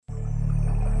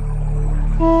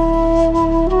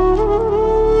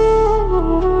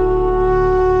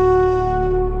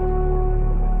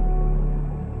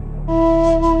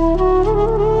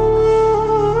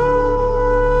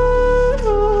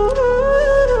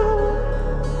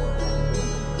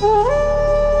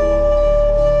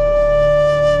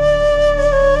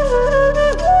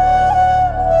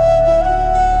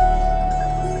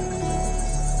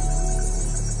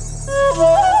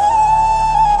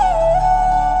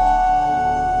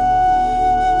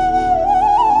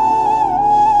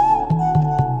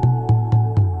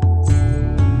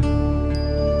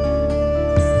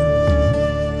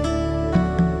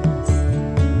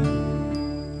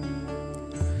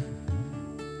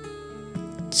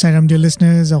Sairam, dear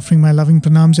listeners, offering my loving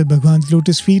pranams at Bhagwan's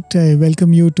lotus feet. I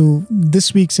welcome you to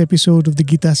this week's episode of the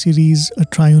Gita Series, A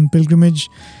Triune Pilgrimage.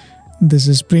 This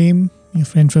is Prem, your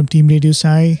friend from Team Radio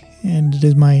Sai, and it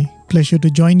is my pleasure to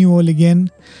join you all again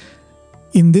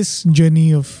in this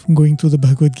journey of going through the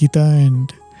Bhagavad Gita.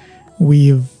 And we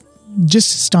have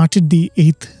just started the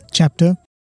 8th chapter.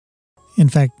 In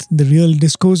fact, the real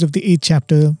discourse of the 8th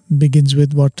chapter begins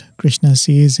with what Krishna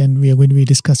says, and we are going to be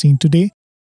discussing today.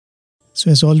 So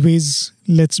as always,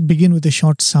 let's begin with a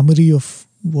short summary of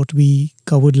what we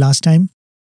covered last time.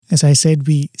 As I said,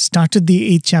 we started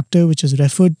the 8th chapter, which is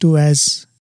referred to as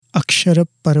Akshara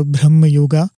Parabrahma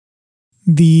Yoga.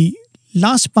 The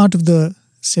last part of the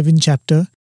 7th chapter,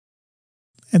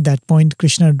 at that point,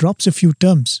 Krishna drops a few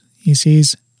terms. He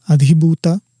says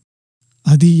Adhibhuta,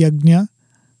 Adhiyagnya,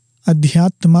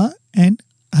 Adhyatma and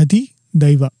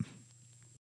Adhidaiva.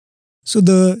 So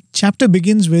the chapter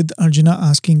begins with Arjuna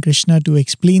asking Krishna to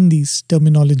explain these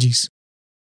terminologies.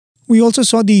 We also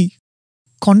saw the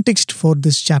context for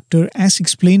this chapter as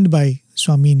explained by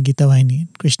Swami in Gita Vahini.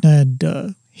 Krishna had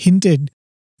hinted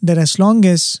that as long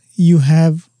as you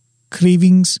have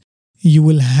cravings, you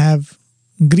will have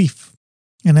grief.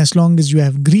 And as long as you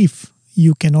have grief,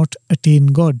 you cannot attain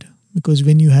God. Because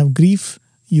when you have grief,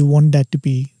 you want that to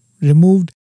be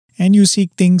removed and you seek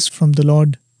things from the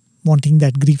Lord, wanting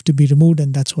that grief to be removed,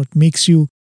 and that's what makes you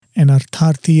an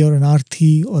Artharthi or an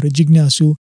Arthi or a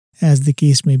Jignasu, as the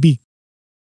case may be.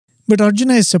 But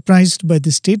Arjuna is surprised by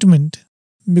this statement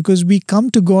because we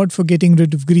come to God for getting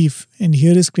rid of grief, and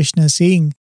here is Krishna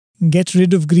saying, get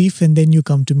rid of grief and then you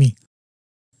come to me.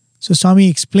 So Swami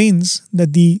explains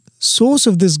that the source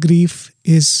of this grief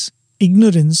is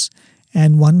ignorance,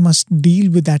 and one must deal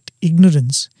with that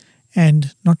ignorance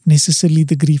and not necessarily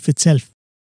the grief itself.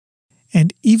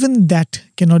 And even that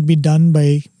cannot be done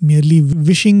by merely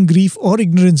wishing grief or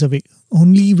ignorance away.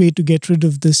 Only way to get rid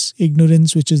of this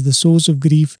ignorance, which is the source of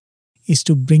grief, is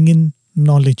to bring in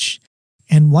knowledge.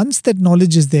 And once that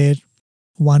knowledge is there,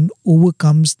 one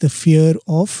overcomes the fear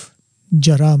of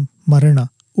Jara, Marana,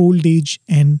 old age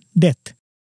and death.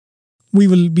 We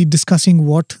will be discussing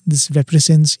what this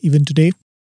represents even today.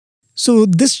 So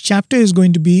this chapter is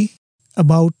going to be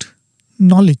about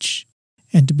knowledge.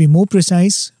 And to be more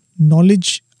precise,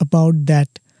 knowledge about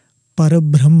that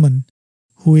Parabrahman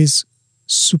who is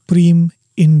supreme,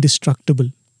 indestructible,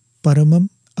 Paramam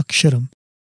Aksharam.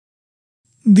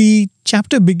 The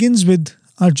chapter begins with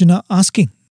Arjuna asking.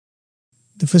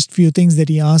 The first few things that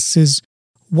he asks is,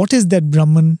 what is that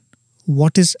Brahman?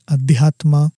 What is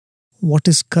Adhyatma? What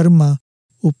is Karma,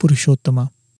 O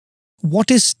Purushottama? What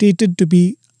is stated to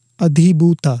be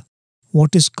Adhibhuta?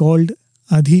 What is called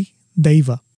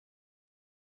Adhidaiva?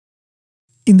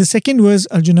 In the second verse,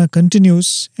 Arjuna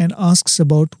continues and asks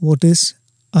about what is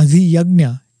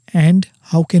Adhiyagnya and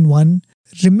how can one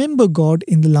remember God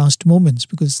in the last moments.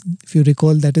 Because if you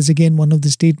recall, that is again one of the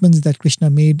statements that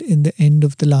Krishna made in the end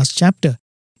of the last chapter.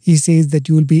 He says that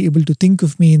you will be able to think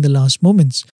of me in the last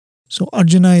moments. So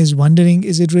Arjuna is wondering,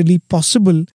 is it really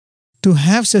possible to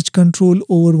have such control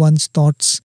over one's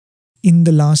thoughts in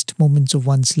the last moments of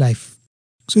one's life?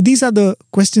 So these are the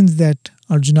questions that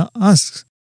Arjuna asks.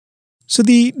 So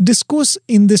the discourse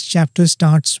in this chapter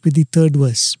starts with the 3rd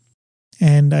verse.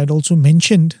 And I'd also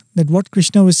mentioned that what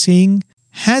Krishna was saying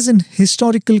has an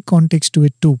historical context to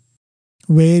it too,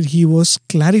 where he was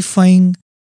clarifying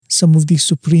some of the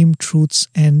supreme truths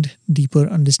and deeper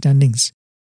understandings.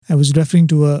 I was referring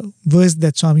to a verse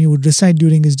that Swami would recite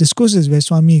during his discourses, where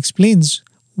Swami explains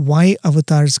why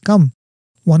avatars come.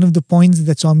 One of the points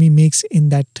that Swami makes in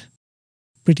that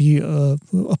a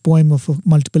poem of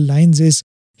multiple lines is,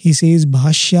 he says,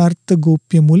 Bhashyartha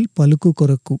Gopyamul Paluku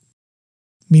Koraku.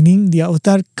 Meaning the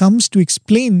avatar comes to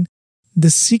explain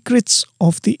the secrets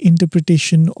of the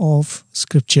interpretation of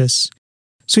scriptures.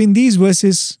 So in these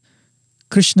verses,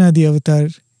 Krishna the avatar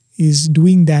is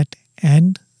doing that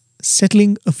and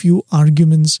settling a few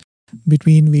arguments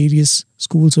between various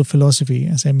schools of philosophy,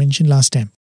 as I mentioned last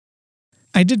time.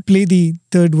 I did play the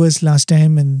 3rd verse last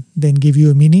time and then give you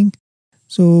a meaning.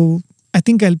 So I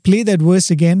think I'll play that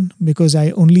verse again because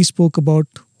I only spoke about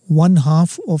one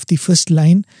half of the first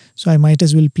line. So I might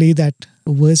as well play that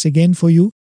verse again for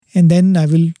you. And then I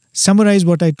will summarize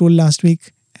what I told last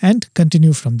week and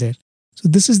continue from there. So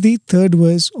this is the 3rd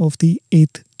verse of the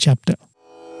 8th chapter.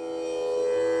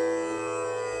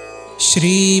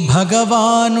 Shri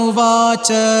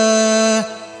Bhagavanuvacha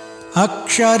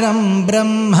Aksharam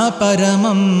Brahma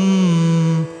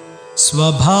Paramam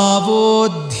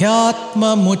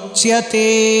Svabhavodhyatma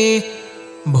Muchyate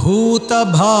Bhuta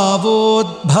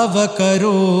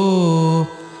Bhavodbhavakaro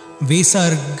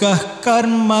विसर्गः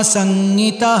कर्म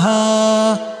संज्ञितः.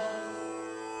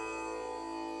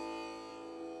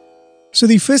 So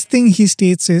the first thing he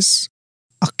states is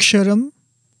Aksharam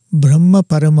Brahma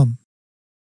Paramam.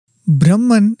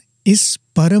 Brahman is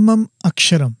Paramam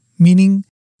Aksharam, meaning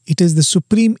it is the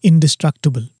supreme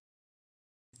indestructible.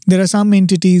 There are some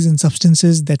entities and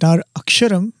substances that are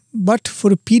Aksharam, but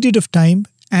for a period of time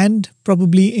and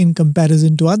probably in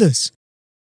comparison to others.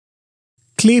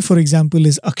 Clay, for example,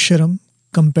 is Aksharam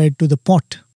compared to the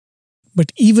pot.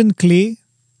 But even clay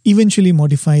eventually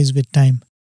modifies with time.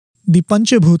 The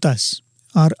Panchabhutas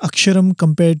are Aksharam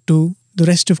compared to the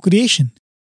rest of creation.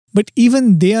 But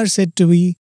even they are said to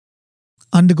be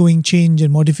undergoing change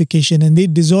and modification, and they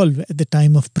dissolve at the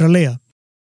time of Pralaya.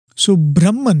 So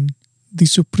Brahman, the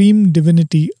supreme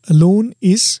divinity alone,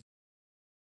 is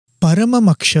Paramam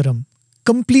Aksharam,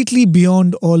 completely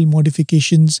beyond all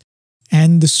modifications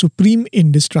and the supreme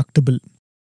indestructible,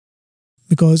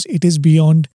 because it is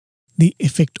beyond the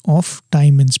effect of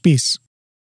time and space.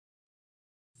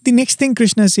 The next thing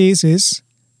Krishna says is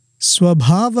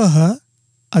Swabhavaha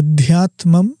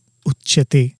Adhyatmam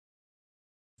Uchyate.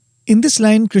 In this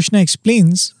line, Krishna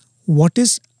explains what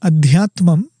is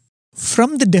Adhyatmam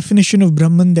from the definition of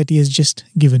Brahman that he has just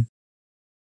given.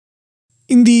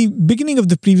 In the beginning of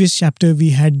the previous chapter,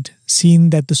 we had seen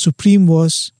that the Supreme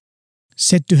was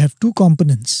said to have two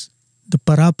components, the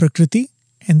Para Prakriti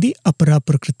and the Apara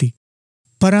Prakriti.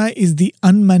 Para is the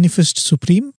unmanifest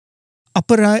Supreme.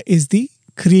 Apara is the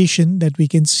creation that we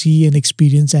can see and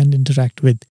experience and interact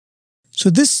with.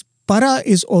 So this Para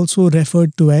is also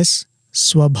referred to as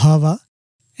Swabhava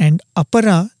and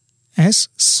Apara as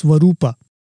Swarupa.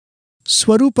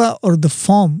 Swarupa, or the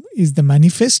form, is the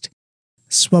manifest.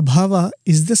 Swabhava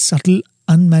is the subtle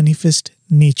unmanifest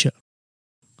nature.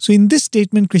 So in this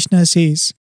statement, Krishna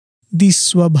says the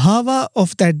Swabhava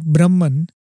of that Brahman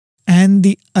and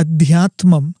the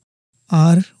Adhyatmam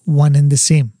are one and the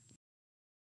same.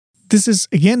 This is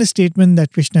again a statement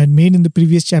that Krishna had made in the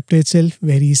previous chapter itself,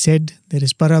 where he said there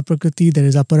is Para Prakriti, there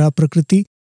is Apara Prakriti.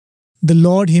 The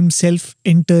Lord himself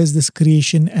enters this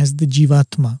creation as the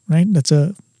Jivatma, right? That's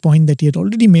a point that he had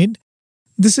already made.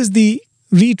 This is the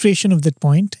reiteration of that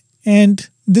point, and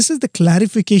this is the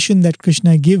clarification that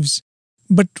Krishna gives.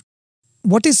 But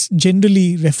what is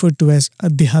generally referred to as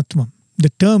Adhyatmam? The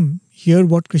term here,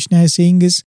 what Krishna is saying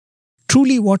is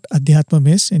truly what Adhyatmam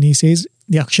is, and he says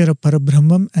the Akshara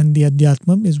Parabrahmam and the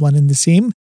Adhyatmam is one and the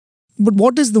same. But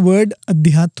what does the word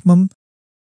Adhyatmam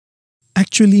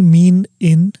actually mean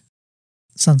in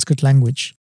Sanskrit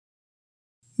language?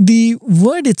 The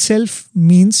word itself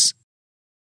means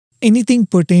anything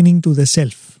pertaining to the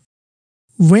self.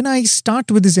 When I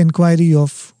start with this inquiry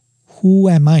of who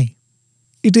am I,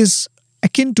 it is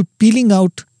akin to peeling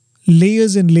out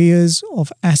layers and layers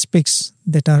of aspects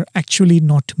that are actually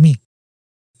not me.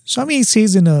 Swami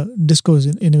says in a discourse,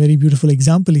 in a very beautiful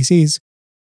example, he says,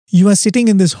 you are sitting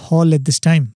in this hall at this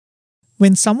time.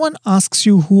 When someone asks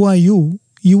you, who are you?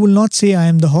 You will not say, I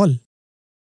am the hall.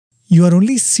 You are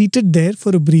only seated there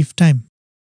for a brief time.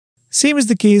 Same is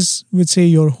the case with, say,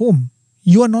 your home.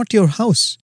 You are not your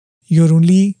house. You are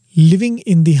only living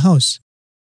in the house.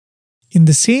 In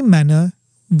the same manner,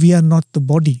 we are not the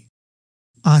body.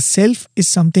 Our self is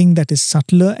something that is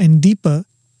subtler and deeper,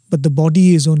 but the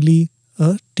body is only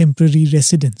a temporary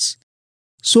residence.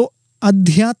 So,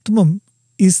 Adhyatmam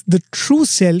is the true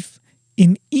self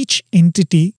in each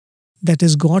entity that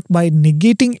is got by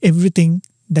negating everything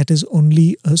that is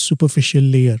only a superficial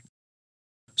layer.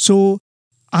 So,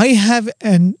 I have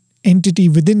an entity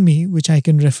within me which I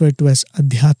can refer to as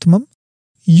Adhyatmam.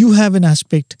 You have an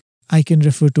aspect I can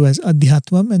refer to as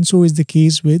Adhyatmam, and so is the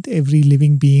case with every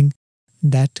living being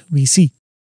that we see.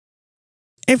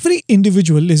 Every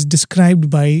individual is described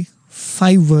by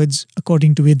 5 words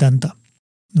according to Vedanta.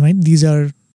 Right? These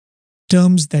are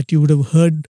terms that you would have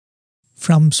heard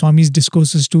from Swami's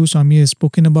discourses too. Swami has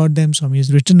spoken about them, Swami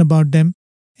has written about them.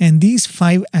 And these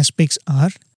 5 aspects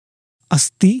are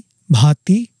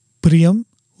Asti-Bhati-Priyam,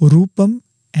 Rupam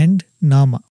and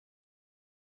Nama.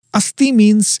 Asti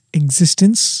means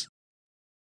existence.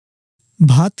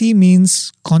 Bhati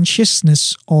means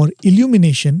consciousness or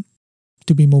illumination,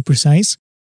 to be more precise.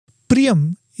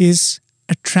 Priyam is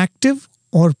attractive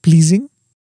or pleasing.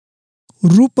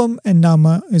 Rupam and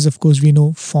Nama is, of course, we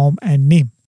know, form and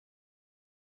name.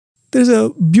 There is a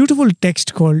beautiful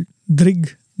text called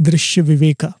Drig Drishya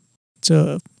Viveka. It's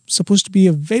supposed to be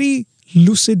a very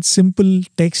lucid, simple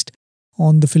text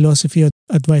on the philosophy of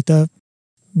Advaita. I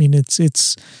mean,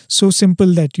 it's so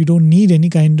simple that you don't need any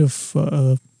kind of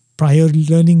prior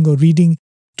learning or reading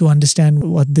to understand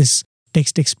what this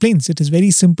text explains. It is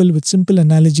very simple with simple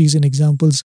analogies and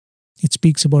examples. It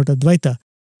speaks about Advaita.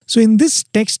 So in this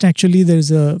text, actually, there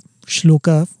is a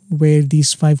shloka where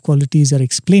these 5 qualities are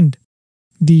explained.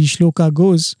 The shloka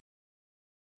goes,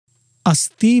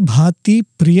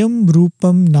 Asti-Bhati-Priyam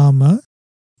Rupam Nama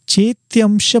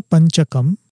Chetyamsha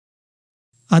Panchakam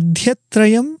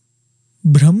Adhyatrayam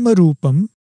Brahma Rupam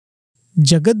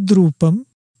Jagadrupam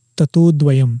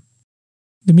Tatodvayam.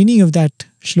 The meaning of that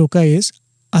shloka is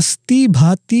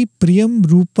Asti-Bhati-Priyam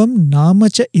Rupam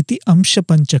Namacha iti Amsha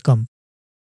Panchakam.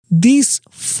 These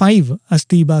 5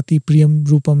 Asti-Bhati-Priyam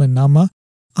Rupam and Nama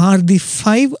are the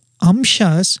 5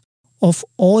 amshas of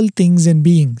all things and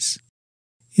beings.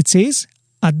 It says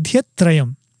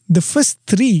Adhyatrayam. The first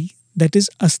 3, that is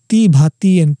Asti,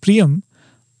 Bhati and Priyam,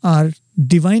 are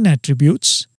divine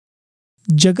attributes.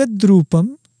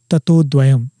 Jagadrupam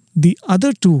Tatodvayam. The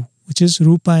other 2, which is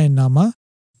Rupa and Nama,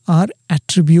 are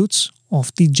attributes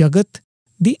of the Jagat,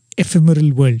 the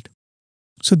ephemeral world.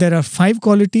 So there are 5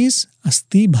 qualities,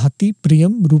 Asti, Bhati,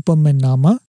 Priyam, Rupam and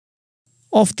Nama.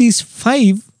 Of these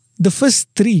 5, the first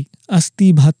 3,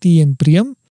 Asti, Bhati and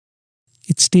Priyam,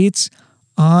 it states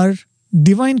are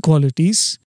divine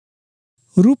qualities.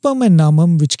 Rupam and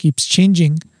Namam, which keeps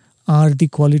changing, are the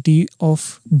quality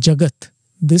of Jagat,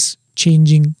 this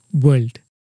changing world.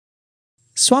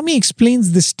 Swami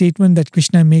explains this statement that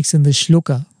Krishna makes in the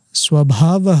shloka,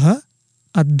 Swabhavaha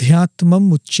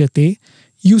Adhyatmam Uchyate,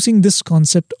 using this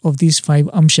concept of these 5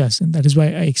 amshas, and that is why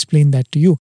I explained that to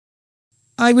you.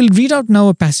 I will read out now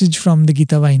a passage from the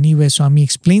Gita Vahini where Swami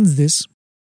explains this.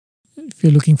 If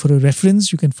you're looking for a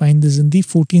reference, you can find this in the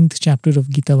 14th chapter of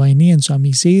Gita Vahini, and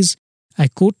Swami says, I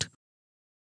quote,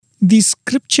 "The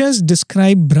scriptures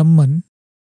describe Brahman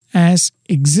as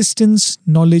existence,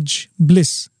 knowledge,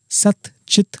 bliss,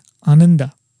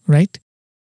 Sat-Chit-Ananda," right?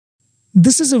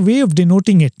 This is a way of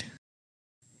denoting it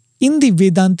in the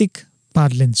Vedantic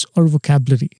parlance or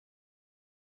vocabulary.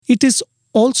 It is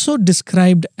also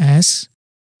described as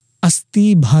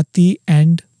Asti, Bhati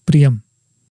and Priyam.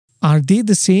 Are they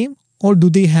the same or do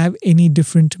they have any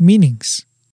different meanings?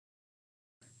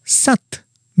 Sat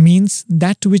means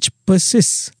that which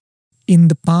persists in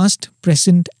the past,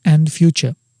 present and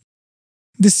future.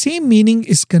 The same meaning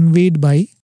is conveyed by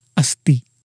Asti.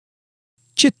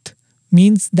 Chit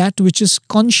means that which is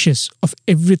conscious of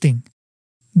everything.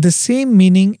 The same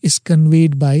meaning is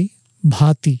conveyed by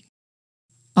Bhati.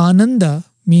 Ananda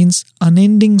means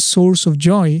unending source of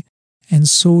joy, and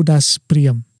so does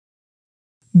Priyam.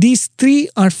 These 3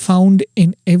 are found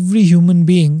in every human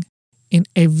being, in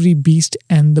every beast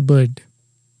and the bird.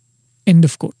 End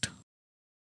of quote.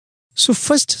 So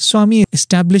first Swami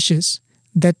establishes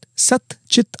that Sat,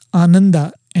 Chit,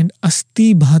 Ananda and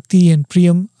Asti, Bhati and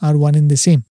Priyam are one and the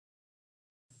same.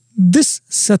 This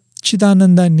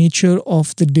Sat-Chit-Ananda nature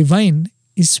of the divine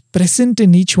is present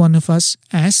in each one of us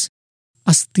as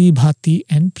Asti, Bhati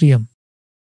and Priyam.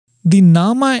 The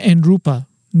Nama and Rupa,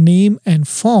 name and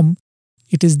form,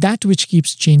 it is that which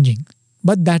keeps changing,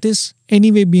 but that is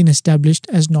anyway being established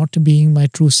as not being my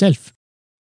true self.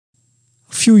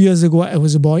 A few years ago I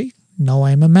was a boy, now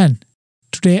I am a man.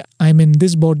 Today I am in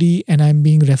this body and I am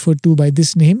being referred to by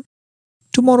this name.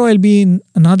 Tomorrow I'll be in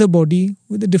another body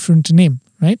with a different name,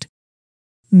 right?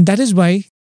 And that is why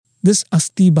this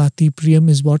Asti, Bhati, Priyam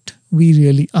is what we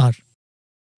really are.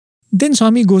 Then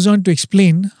Swami goes on to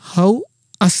explain how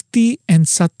Asti and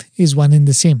Sat is one and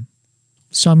the same.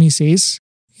 Swami says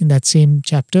in that same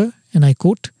chapter, and I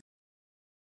quote,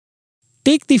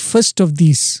 "Take the first of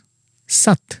these,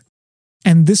 Sat,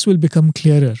 and this will become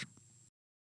clearer.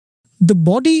 The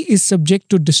body is subject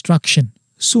to destruction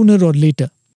sooner or later.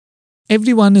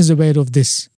 Everyone is aware of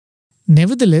this.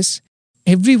 Nevertheless,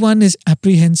 everyone is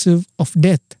apprehensive of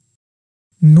death.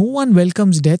 No one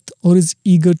welcomes death or is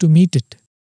eager to meet it.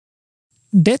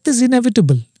 Death is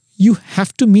inevitable. You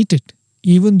have to meet it,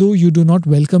 even though you do not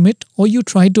welcome it or you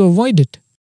try to avoid it.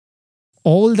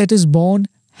 All that is born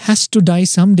has to die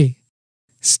someday.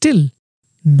 Still,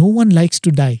 no one likes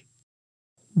to die.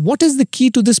 What is the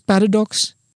key to this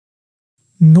paradox?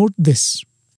 Note this.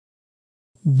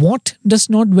 What does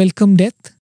not welcome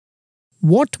death?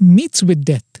 What meets with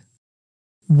death?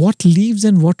 What leaves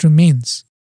and what remains?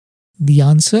 The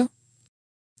answer?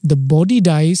 The body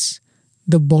dies,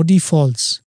 the body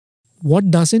falls. What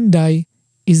doesn't die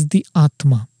is the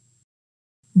Atma.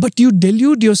 But you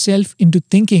delude yourself into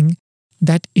thinking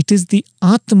that it is the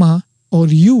Atma or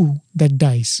you that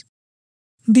dies.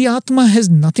 The Atma has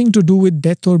nothing to do with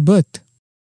death or birth.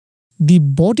 The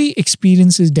body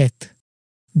experiences death.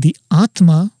 The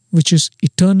Atma, which is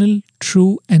eternal,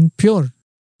 true and pure,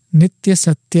 Nitya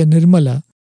Satya Nirmala,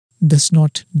 does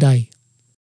not die.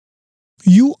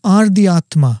 You are the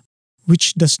Atma,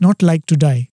 which does not like to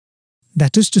die.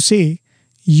 That is to say,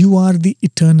 you are the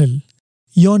eternal.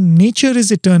 Your nature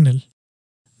is eternal.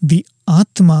 The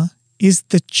Atma is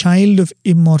the child of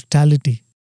immortality,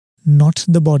 not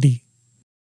the body.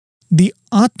 The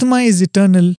Atma is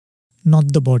eternal,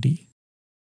 not the body.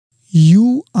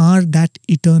 You are that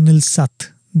eternal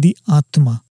Sat, the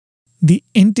Atma, the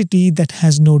entity that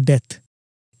has no death.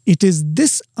 It is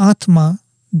this Atma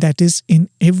that is in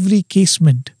every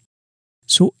casement.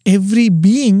 So every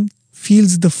being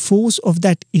feels the force of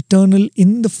that eternal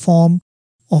in the form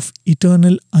of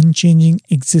eternal unchanging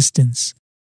existence.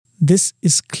 This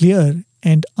is clear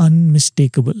and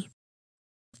unmistakable.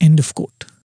 End of quote.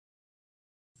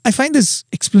 I find this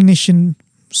explanation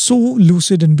so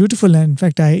lucid and beautiful. And in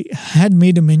fact, I had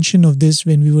made a mention of this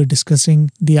when we were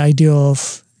discussing the idea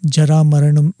of Jara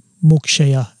Maranam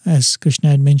Mokshaya, as Krishna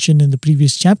had mentioned in the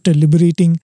previous chapter,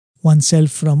 liberating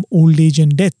oneself from old age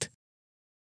and death.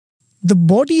 The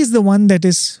body is the one that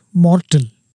is mortal.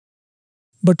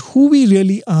 But who we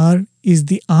really are is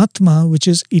the Atma, which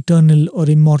is eternal or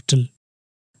immortal.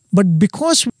 But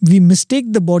because we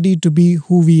mistake the body to be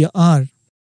who we are,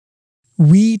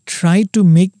 we try to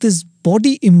make this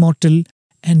body immortal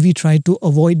and we try to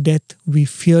avoid death, we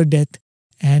fear death,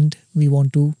 and we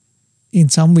want to in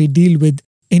some way deal with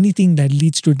anything that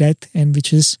leads to death and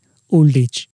which is old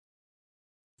age.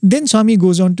 Then Swami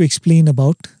goes on to explain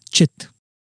about Chit.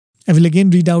 I will again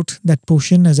read out that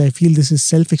portion as I feel this is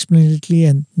self-explanatory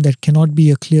and there cannot be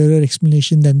a clearer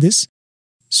explanation than this.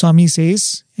 Swami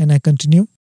says, and I continue,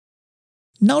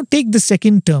 now take the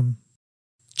second term,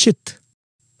 Chit,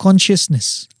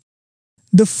 consciousness,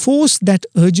 the force that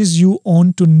urges you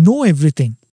on to know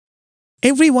everything.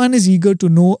 Everyone is eager to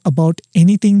know about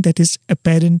anything that is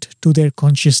apparent to their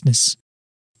consciousness.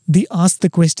 They ask the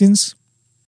questions,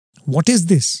 what is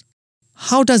this?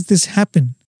 How does this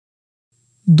happen?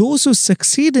 Those who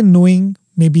succeed in knowing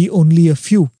may be only a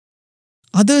few.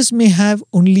 Others may have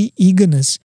only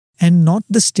eagerness and not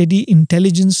the steady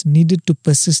intelligence needed to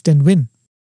persist and win.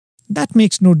 That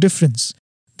makes no difference.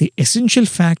 The essential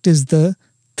fact is the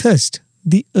thirst,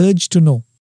 the urge to know.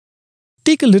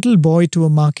 Take a little boy to a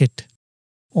market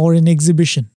or an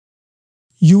exhibition.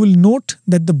 You will note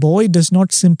that the boy does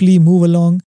not simply move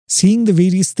along seeing the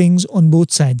various things on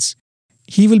both sides.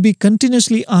 He will be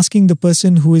continuously asking the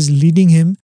person who is leading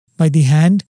him by the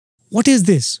hand, what is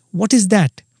this? What is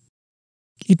that?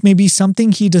 It may be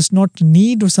something he does not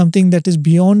need or something that is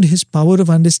beyond his power of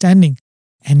understanding.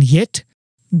 And yet,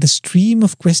 the stream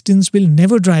of questions will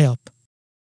never dry up.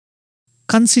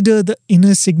 Consider the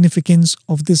inner significance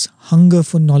of this hunger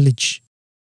for knowledge.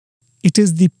 It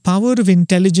is the power of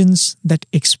intelligence that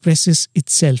expresses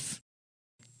itself.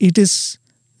 It is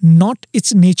not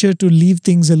its nature to leave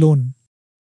things alone.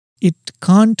 It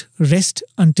can't rest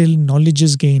until knowledge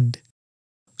is gained.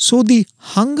 So the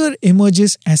hunger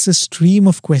emerges as a stream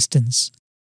of questions.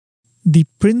 The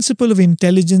principle of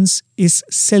intelligence is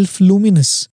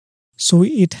self-luminous, so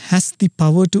it has the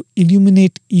power to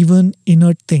illuminate even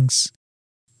inert things.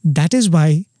 That is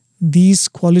why these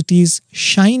qualities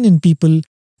shine in people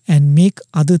and make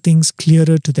other things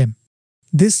clearer to them.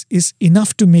 This is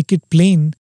enough to make it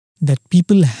plain that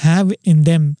people have in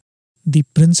them the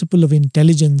principle of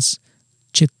intelligence,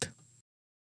 Chit.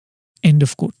 End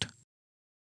of quote.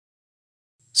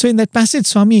 So in that passage,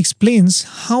 Swami explains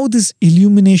how this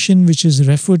illumination, which is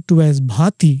referred to as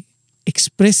bhati,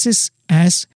 expresses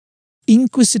as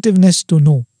inquisitiveness to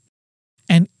know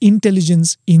and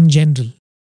intelligence in general.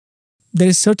 There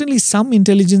is certainly some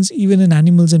intelligence even in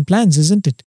animals and plants, isn't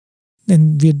it?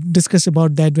 And we discussed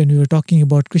about that when we were talking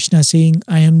about Krishna saying,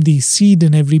 I am the seed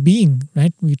in every being,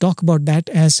 right? We talk about that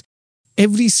as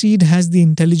every seed has the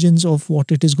intelligence of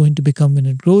what it is going to become when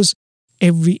it grows.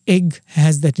 Every egg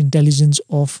has that intelligence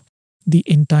of the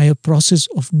entire process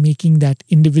of making that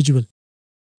individual.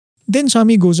 Then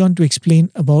Swami goes on to explain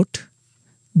about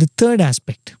the third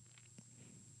aspect.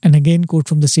 And again, quote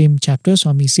from the same chapter,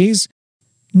 Swami says,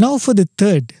 now for the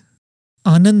third,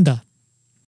 Ananda.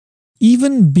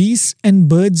 Even beasts and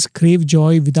birds crave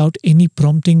joy without any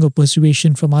prompting or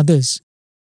persuasion from others.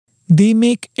 They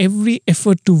make every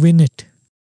effort to win it.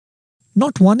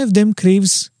 Not one of them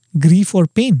craves grief or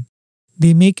pain.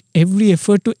 They make every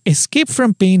effort to escape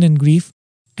from pain and grief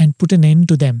and put an end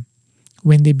to them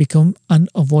when they become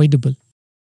unavoidable.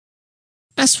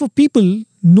 As for people,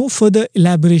 no further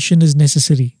elaboration is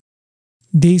necessary.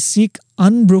 They seek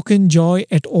unbroken joy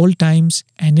at all times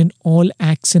and in all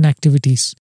acts and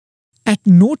activities. At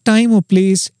no time or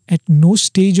place, at no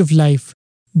stage of life,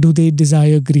 do they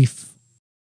desire grief.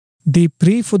 They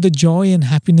pray for the joy and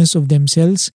happiness of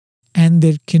themselves and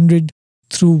their kindred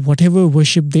through whatever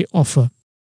worship they offer.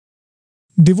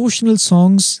 Devotional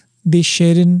songs they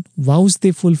share in, vows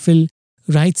they fulfill,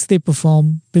 rites they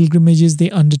perform, pilgrimages they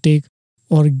undertake,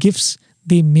 or gifts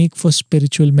they make for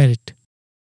spiritual merit.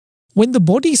 When the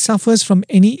body suffers from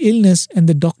any illness and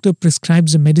the doctor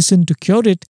prescribes a medicine to cure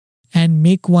it and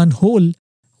make one whole,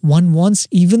 one wants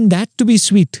even that to be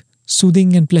sweet,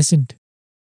 soothing and pleasant.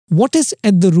 What is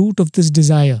at the root of this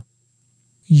desire?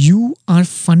 You are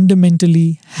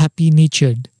fundamentally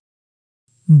happy-natured.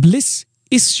 Bliss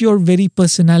is your very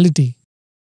personality.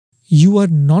 You are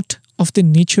not of the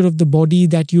nature of the body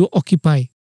that you occupy.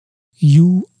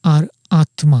 You are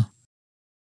Atma.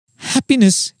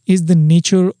 Happiness is the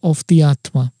nature of the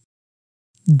Atma.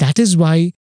 That is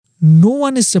why no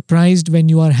one is surprised when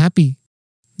you are happy.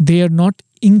 They are not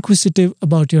inquisitive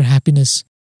about your happiness,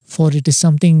 for it is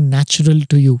something natural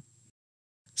to you.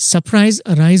 Surprise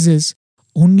arises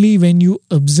only when you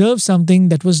observe something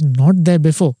that was not there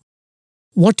before.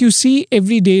 What you see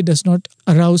every day does not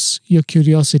arouse your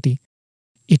curiosity.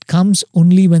 It comes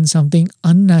only when something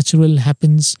unnatural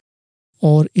happens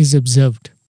or is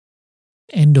observed.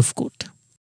 End of quote.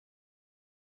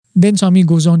 Then Swami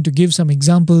goes on to give some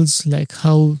examples like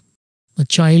how a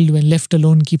child, when left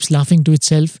alone, keeps laughing to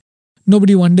itself.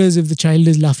 Nobody wonders if the child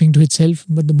is laughing to itself,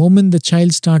 but the moment the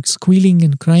child starts squealing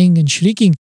and crying and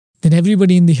shrieking, then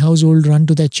everybody in the household run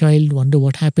to that child, wonder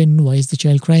what happened, why is the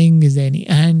child crying, is there any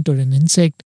ant or an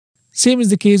insect? Same is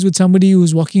the case with somebody who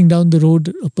is walking down the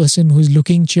road, a person who is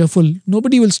looking cheerful.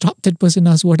 Nobody will stop that person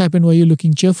and ask, what happened, why are you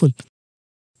looking cheerful?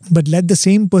 But let the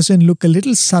same person look a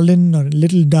little sullen or a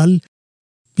little dull,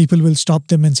 people will stop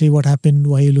them and say, what happened,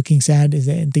 why are you looking sad, is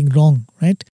there anything wrong,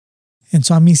 right? And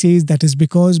Swami says that is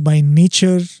because by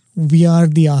nature we are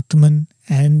the Atman,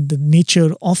 and the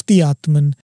nature of the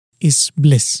Atman is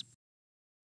bliss.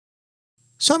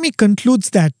 Swami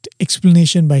concludes that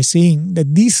explanation by saying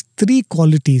that these three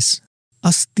qualities,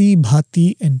 Asti,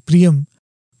 Bhati and Priyam,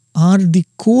 are the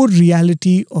core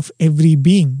reality of every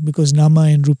being, because Nama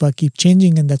and Rupa keep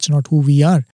changing and that's not who we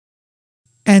are.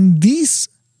 And these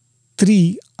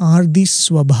three are the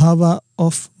Swabhava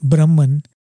of Brahman,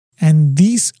 and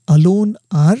these alone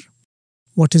are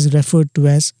what is referred to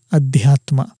as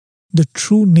Adhyatma, the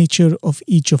true nature of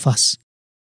each of us.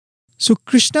 So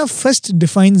Krishna first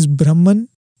defines Brahman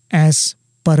as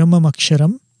Paramam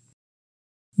Aksharam,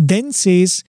 then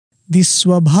says the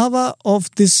Swabhava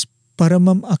of this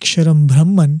Paramam Aksharam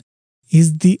Brahman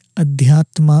is the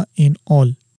Adhyatma in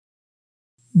all.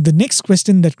 The next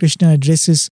question that Krishna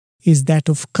addresses is that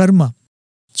of karma.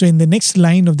 So in the next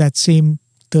line of that same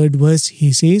third verse,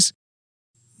 he says,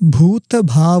 Bhuta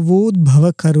bhavod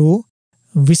bhavakaro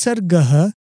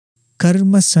visargaha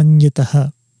karma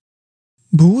sanyataha.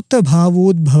 Bhuta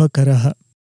bhavod bhavakaraha.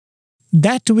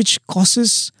 That which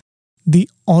causes the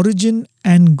origin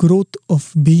and growth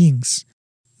of beings.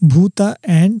 Bhuta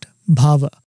and bhava.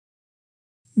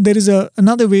 There is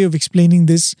another way of explaining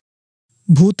this.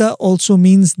 Bhuta also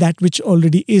means that which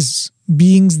already is,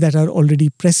 beings that are already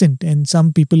present, and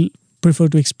some people prefer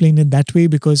to explain it that way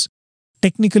because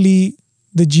technically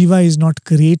the jiva is not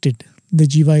created. The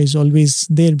jiva is always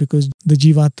there because the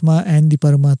jivatma and the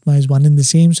paramatma is one and the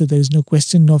same, so there is no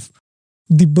question of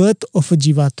the birth of a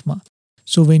jivatma.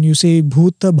 So when you say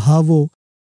bhuta bhavo,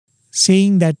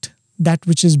 saying that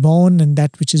which is born and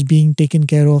that which is being taken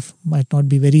care of might not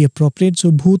be very appropriate.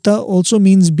 So bhuta also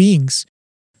means beings.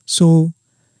 So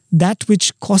that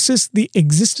which causes the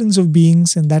existence of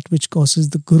beings and that which causes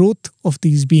the growth of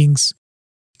these beings,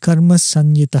 karma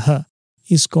sanyataha,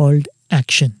 is called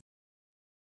action.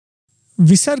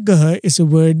 Visargaha is a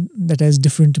word that has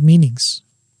different meanings.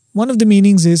 One of the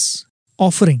meanings is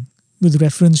offering, with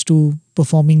reference to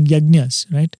performing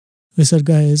yajnas, right?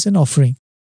 Visarga is an offering.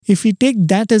 If we take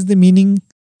that as the meaning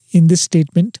in this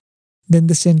statement, then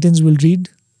the sentence will read,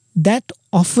 that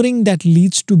offering that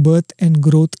leads to birth and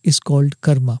growth is called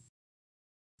karma.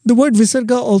 The word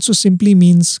visarga also simply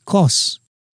means cause.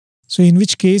 So in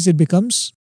which case it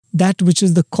becomes that which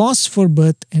is the cause for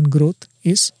birth and growth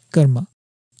is karma.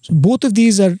 So both of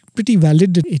these are pretty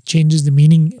valid. It changes the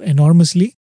meaning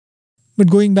enormously. But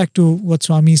going back to what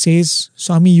Swami says,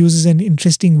 Swami uses an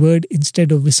interesting word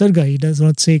instead of visarga. He does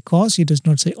not say cause, he does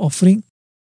not say offering.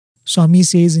 Swami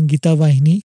says in Gita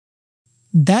Vahini,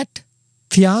 that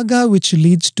tyaga which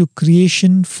leads to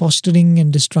creation, fostering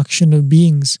and destruction of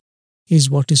beings is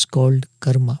what is called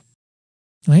karma.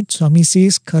 Right? Swami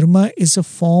says karma is a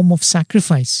form of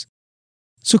sacrifice.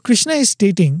 So Krishna is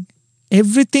stating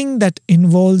everything that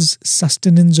involves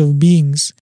sustenance of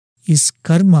beings is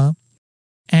karma,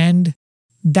 and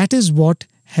that is what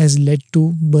has led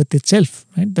to birth itself.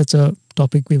 Right? That's a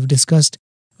topic we've discussed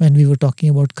when we were talking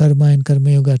about karma and karma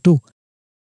yoga too.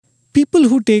 People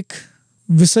who take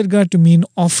visarga to mean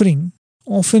offering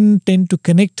often tend to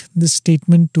connect this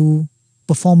statement to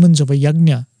performance of a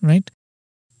yajna, right?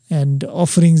 And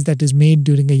offerings that is made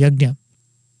during a yajna.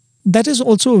 That is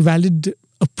also a valid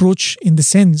approach in the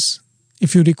sense,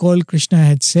 if you recall, Krishna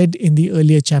had said in the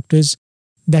earlier chapters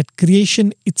that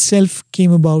creation itself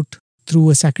came about through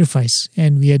a sacrifice.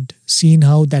 And we had seen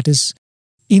how that is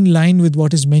in line with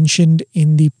what is mentioned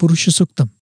in the Purusha Suktam.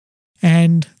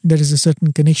 And there is a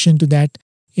certain connection to that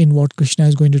in what Krishna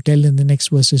is going to tell in the next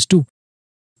verses too.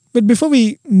 But before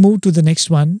we move to the next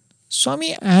one,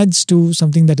 Swami adds to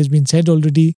something that has been said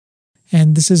already,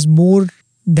 and this is more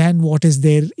than what is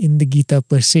there in the Gita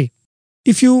per se.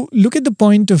 If you look at the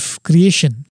point of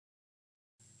creation,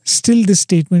 still this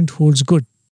statement holds good.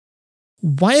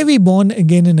 Why are we born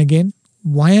again and again?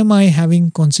 Why am I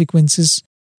having consequences?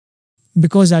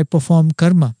 Because I perform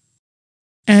karma.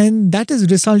 And that is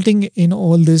resulting in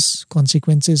all these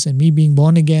consequences and me being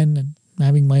born again and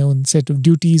having my own set of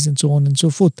duties and so on and so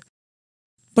forth.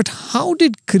 But how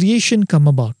did creation come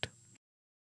about?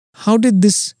 How did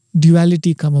this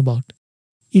duality come about?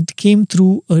 It came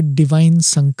through a divine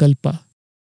sankalpa,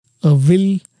 a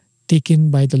will taken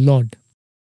by the Lord.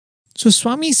 So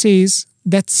Swami says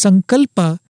that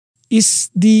sankalpa is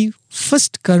the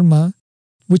first karma,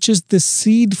 which is the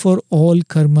seed for all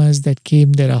karmas that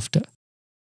came thereafter.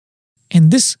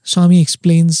 And this Swami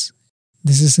explains,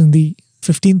 this is in the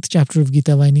 15th chapter of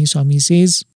Gita Vaini. Swami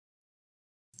says,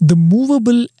 the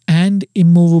movable and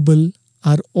immovable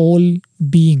are all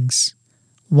beings.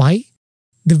 Why?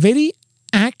 The very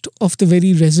act of the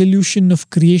very resolution of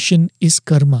creation is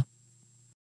karma.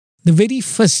 The very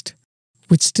first,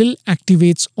 which still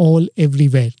activates all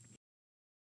everywhere.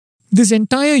 This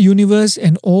entire universe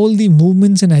and all the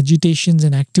movements and agitations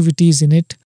and activities in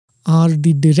it are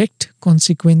the direct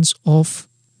consequence of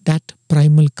that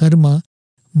primal karma,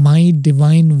 my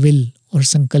divine will or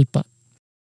sankalpa.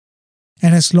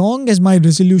 And as long as my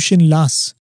resolution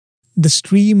lasts, the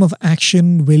stream of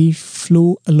action will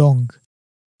flow along.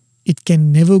 It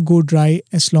can never go dry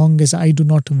as long as I do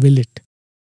not will it.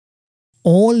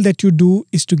 All that you do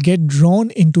is to get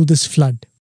drawn into this flood.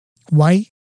 Why?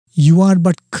 You are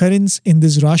but currents in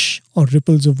this rush or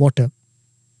ripples of water.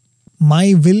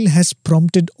 My will has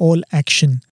prompted all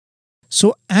action.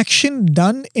 So action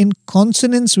done in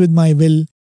consonance with my will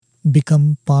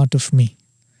become part of me.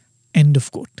 End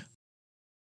of quote.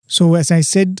 So as I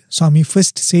said, Swami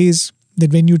first says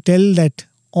that when you tell that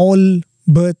all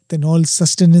birth and all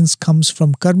sustenance comes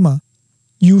from karma,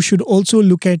 you should also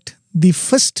look at the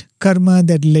first karma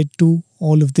that led to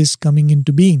all of this coming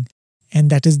into being. And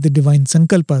that is the divine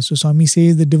sankalpa. So Swami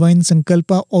says the divine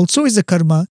sankalpa also is a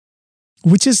karma,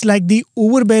 which is like the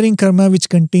overbearing karma which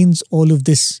contains all of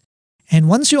this. And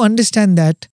once you understand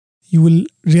that, you will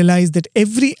realize that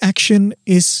every action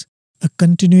is a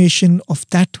continuation of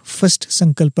that first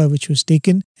sankalpa which was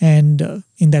taken. And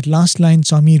in that last line,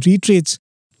 Swami reiterates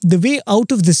the way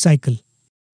out of this cycle.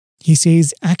 He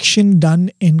says, action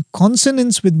done in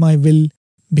consonance with my will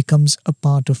becomes a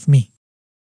part of me.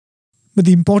 But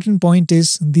the important point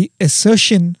is the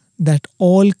assertion that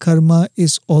all karma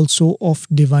is also of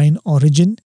divine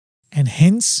origin and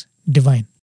hence divine.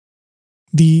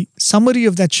 The summary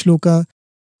of that shloka,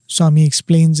 Swami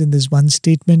explains in this one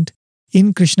statement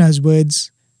in Krishna's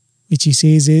words, which he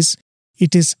says is,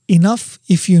 it is enough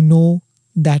if you know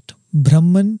that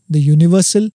Brahman, the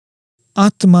universal,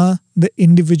 Atma, the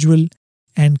individual,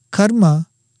 and Karma,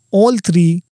 all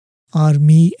three are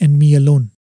me and me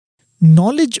alone.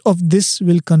 Knowledge of this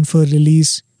will confer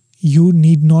release. You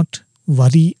need not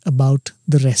worry about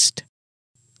the rest.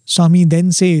 Swami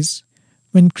then says,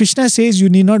 when Krishna says you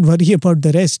need not worry about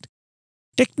the rest,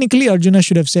 technically Arjuna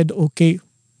should have said, okay,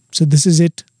 so this is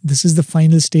it. This is the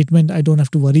final statement. I don't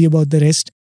have to worry about the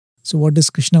rest. So what does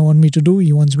Krishna want me to do?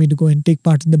 He wants me to go and take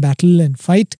part in the battle and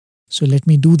fight. So let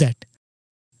me do that.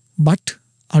 But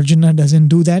Arjuna doesn't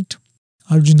do that.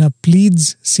 Arjuna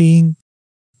pleads saying,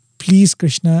 please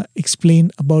Krishna, explain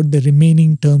about the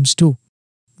remaining terms too.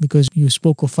 Because you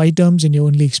spoke of 5 terms and you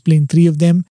only explained 3 of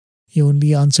them. You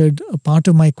only answered a part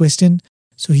of my question.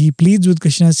 So he pleads with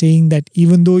Krishna saying that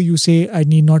even though you say I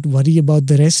need not worry about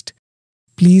the rest,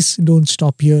 please don't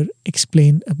stop here,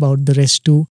 explain about the rest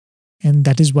too. And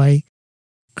that is why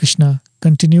Krishna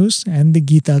continues and the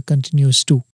Gita continues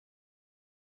too.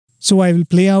 So I will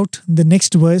play out the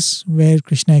next verse where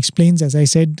Krishna explains, as I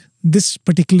said, this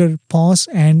particular pause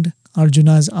and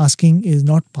Arjuna's asking is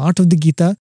not part of the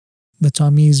Gita, but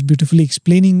Swami is beautifully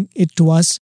explaining it to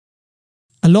us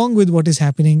along with what is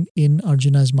happening in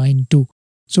Arjuna's mind too.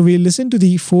 So we'll listen to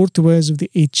the 4th verse of the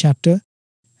 8th chapter.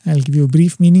 I'll give you a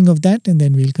brief meaning of that and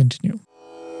then we'll continue.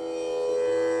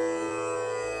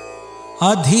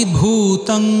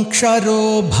 अधिभूतं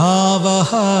क्षरो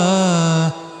भावः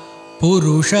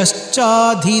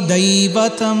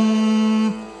पुरुषश्चाधिदैवतम्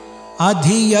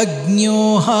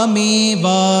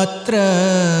अधियज्ञोऽहमेवात्र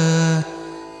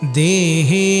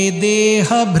देहे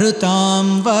देहभृतां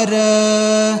वर।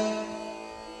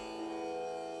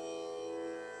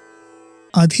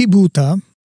 Adhibhuta,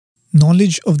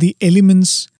 knowledge of the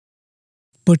elements,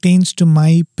 pertains to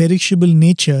my perishable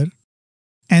nature,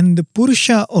 and the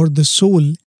Purusha or the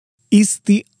soul is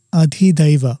the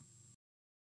Adhidaiva.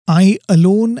 I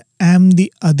alone am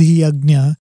the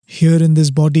Adhiyajna here in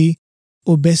this body,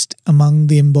 O best among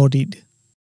the embodied.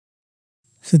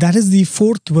 So that is the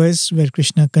fourth verse where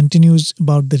Krishna continues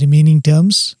about the remaining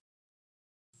terms.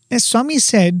 As Swami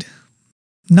said,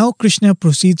 now Krishna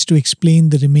proceeds to explain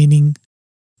the remaining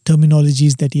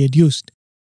terminologies that he had used.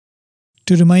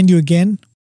 To remind you again,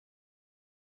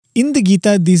 in the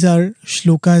Gita, these are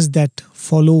shlokas that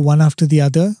follow one after the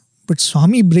other, but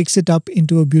Swami breaks it up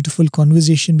into a beautiful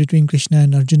conversation between Krishna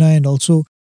and Arjuna, and also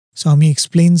Swami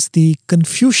explains the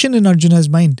confusion in Arjuna's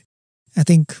mind. I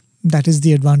think that is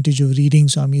the advantage of reading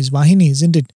Swami's Vahini,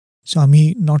 isn't it?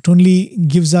 Swami not only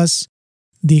gives us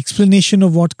the explanation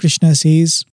of what Krishna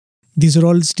says, these are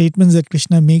all statements that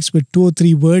Krishna makes with 2 or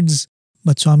 3 words,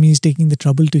 but Swami is taking the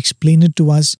trouble to explain it to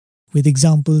us with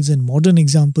examples and modern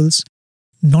examples.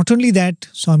 Not only that,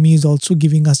 Swami is also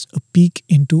giving us a peek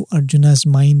into Arjuna's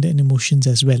mind and emotions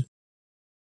as well.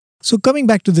 So coming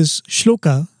back to this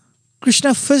shloka,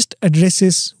 Krishna first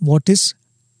addresses what is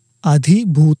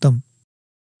Adhibhutam.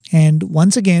 And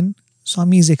once again,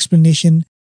 Swami's explanation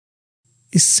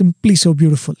is simply so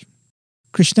beautiful.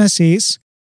 Krishna says,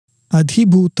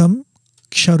 Adhibhutam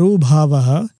ksharo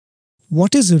bhavaha.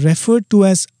 What is referred to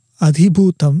as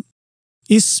Adhibhutam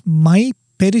is my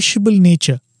perishable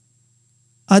nature.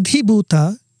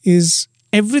 Adhibhuta is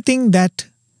everything that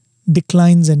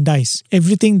declines and dies,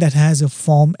 everything that has a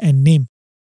form and name.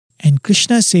 And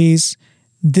Krishna says,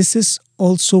 this is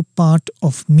also part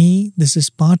of me, this is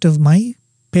part of my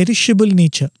perishable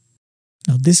nature.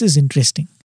 Now this is interesting.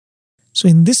 So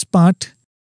in this part,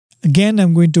 again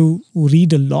I'm going to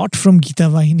read a lot from Gita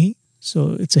Vahini.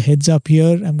 So it's a heads up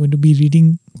here. I'm going to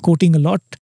be quoting a lot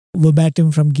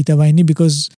verbatim from Gita Vahini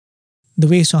because the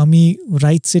way Swami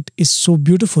writes it is so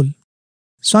beautiful.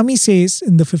 Swami says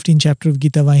in the 15th chapter of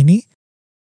Gita Vahini,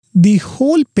 the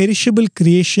whole perishable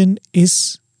creation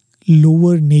is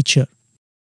lower nature,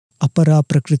 apara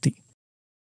prakriti.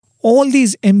 All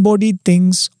these embodied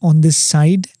things on this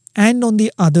side and on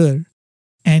the other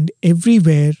and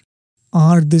everywhere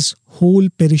are this whole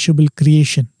perishable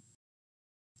creation.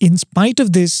 In spite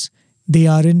of this, they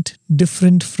aren't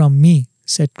different from me,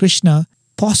 said Krishna,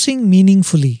 pausing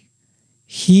meaningfully.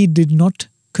 He did not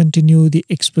continue the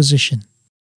exposition.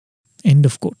 End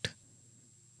of quote.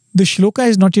 The shloka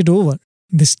is not yet over.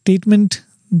 The statement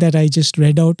that I just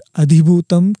read out,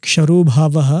 Adhibhutam ksharo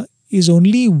bhavaha, is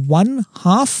only one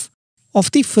half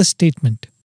of the first statement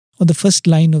or the first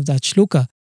line of that shloka.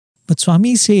 But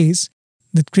Swami says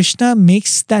that Krishna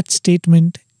makes that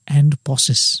statement and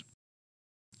pauses.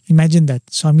 Imagine that.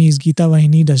 Swami's Gita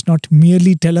Vahini does not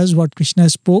merely tell us what Krishna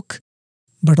spoke,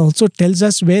 but also tells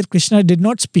us where Krishna did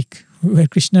not speak, where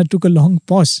Krishna took a long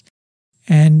pause.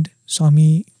 And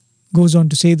Swami goes on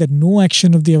to say that no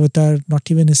action of the avatar, not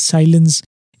even his silence,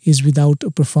 is without a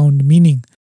profound meaning.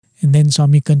 And then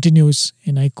Swami continues,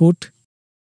 and I quote,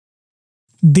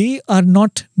 they are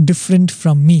not different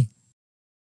from me.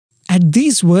 At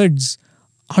these words,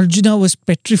 Arjuna was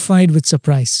petrified with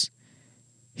surprise.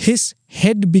 His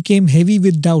head became heavy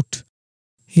with doubt.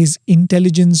 His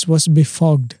intelligence was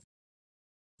befogged.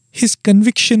 His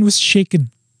conviction was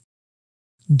shaken.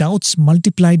 Doubts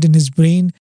multiplied in his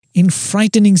brain in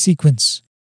frightening sequence.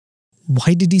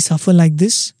 Why did he suffer like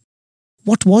this?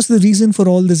 What was the reason for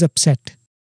all this upset?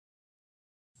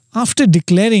 After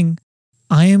declaring,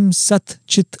 I am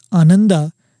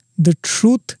Sat-Chit-Ananda, the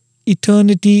truth,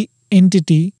 eternity,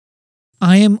 entity,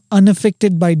 I am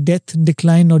unaffected by death,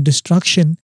 decline or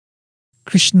destruction,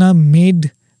 Krishna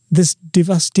made this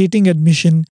devastating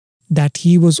admission that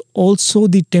he was also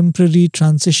the temporary,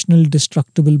 transitional,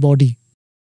 destructible body.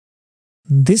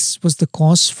 This was the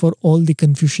cause for all the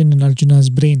confusion in Arjuna's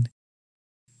brain.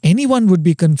 Anyone would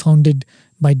be confounded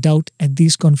by doubt at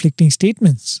these conflicting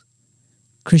statements.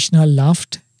 Krishna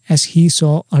laughed as he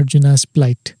saw Arjuna's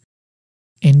plight.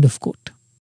 End of quote.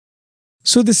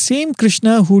 So the same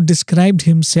Krishna who described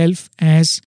himself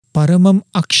as Paramam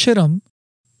Aksharam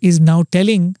is now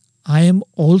telling, I am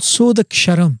also the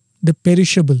Ksharam, the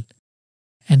perishable.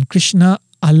 And Krishna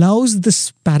allows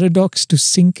this paradox to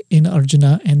sink in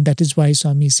Arjuna, and that is why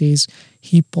Swami says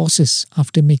he pauses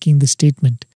after making this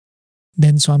statement.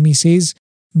 Then Swami says,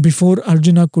 before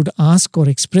Arjuna could ask or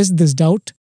express this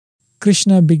doubt,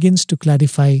 Krishna begins to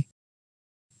clarify.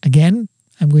 Again,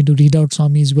 I'm going to read out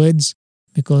Swami's words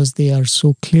because they are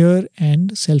so clear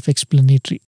and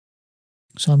self-explanatory.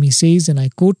 Swami says, and I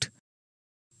quote,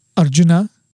 Arjuna,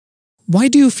 why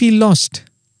do you feel lost?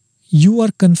 You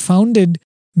are confounded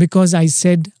because I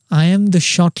said I am the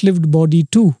short-lived body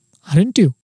too, aren't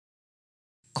you?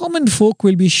 Common folk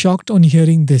will be shocked on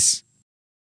hearing this.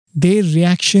 Their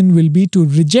reaction will be to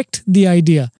reject the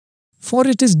idea, for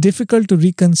it is difficult to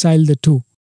reconcile the two.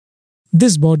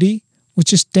 This body,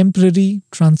 which is temporary,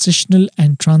 transitional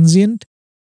and transient,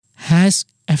 has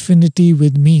affinity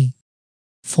with me,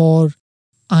 for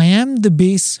I am the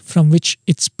base from which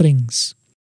it springs.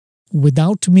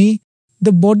 Without me,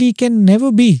 the body can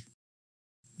never be.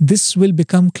 This will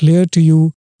become clear to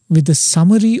you with the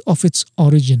summary of its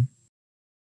origin.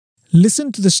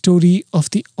 Listen to the story of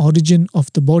the origin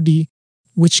of the body,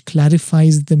 which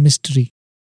clarifies the mystery.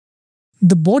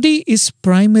 The body is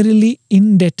primarily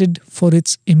indebted for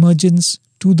its emergence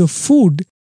to the food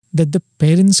that the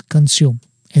parents consume,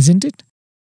 isn't it?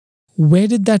 Where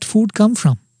did that food come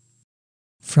from?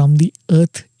 From the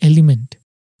earth element,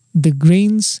 the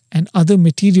grains and other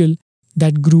material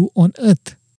that grew on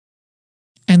earth.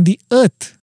 And the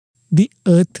earth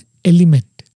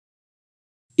element,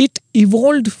 it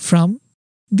evolved from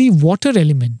the water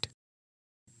element.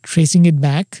 Tracing it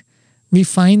back, we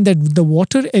find that the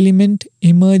water element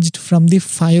emerged from the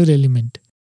fire element,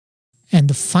 and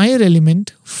the fire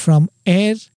element from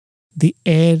air, the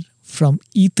air from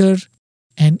ether,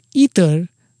 and ether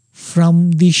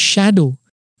from the shadow,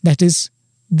 that is,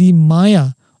 the Maya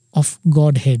of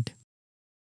Godhead.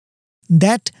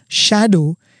 That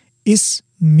shadow is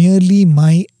merely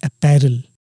my apparel.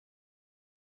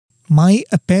 My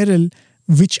apparel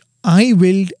which I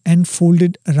willed and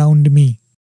folded around me.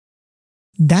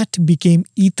 That became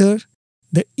ether.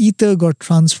 The ether got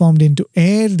transformed into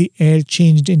air. The air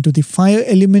changed into the fire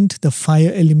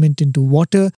element into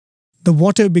water. The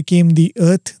water became the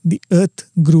earth. The earth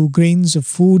grew grains of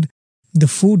food. The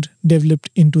food developed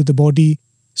into the body.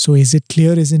 So is it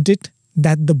clear, isn't it,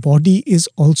 that the body is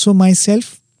also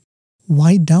myself?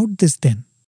 Why doubt this then?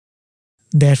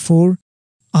 Therefore,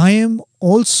 I am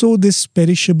also this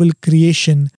perishable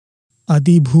creation,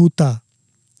 Adi-Bhuta,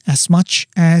 as much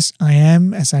as I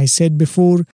am, as I said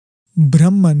before,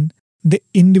 Brahman, the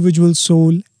individual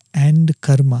soul, and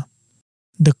karma.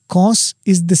 The cause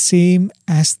is the same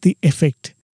as the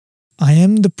effect. I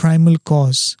am the primal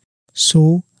cause,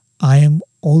 so I am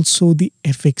also the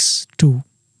effects too.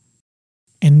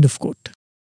 End of quote.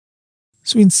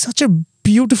 So in such a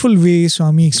beautiful way,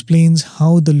 Swami explains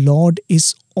how the Lord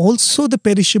is also the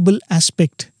perishable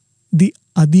aspect, the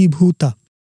Adi-Bhuta.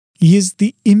 He is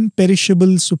the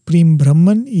imperishable Supreme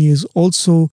Brahman. He is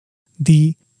also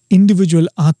the individual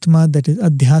Atma, that is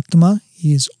Adhyatma.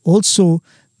 He is also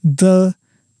the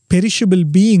perishable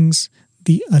beings,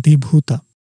 the Adi-Bhuta.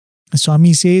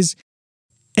 Swami says,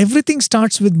 everything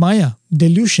starts with Maya,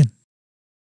 delusion.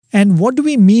 And what do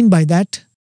we mean by that?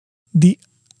 The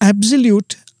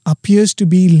absolute appears to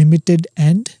be limited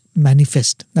and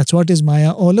manifest. That's what is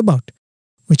Maya all about.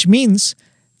 Which means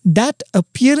that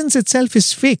appearance itself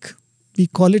is fake. We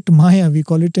call it Maya, we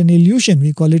call it an illusion,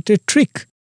 we call it a trick.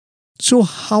 So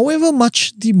however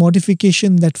much the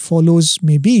modification that follows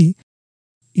may be,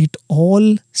 it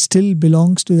all still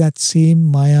belongs to that same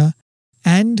Maya,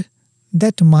 and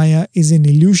that Maya is an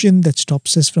illusion that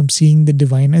stops us from seeing the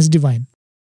divine as divine.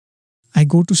 I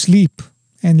go to sleep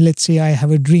and let's say I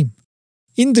have a dream.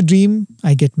 In the dream,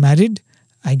 I get married,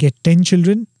 I get 10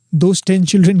 children. Those 10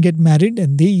 children get married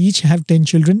and they each have 10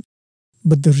 children.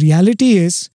 But the reality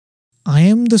is, I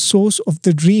am the source of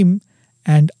the dream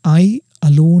and I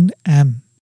alone am.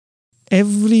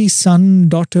 Every son,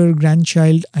 daughter,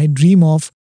 grandchild I dream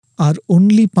of are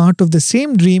only part of the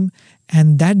same dream,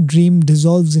 and that dream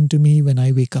dissolves into me when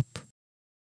I wake up.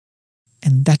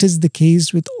 And that is the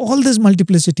case with all this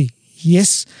multiplicity.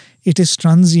 Yes, it is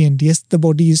transient. Yes, the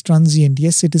body is transient.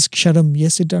 Yes, it is ksharam.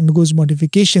 Yes, it undergoes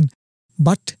modification.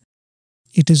 But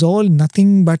it is all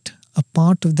nothing but a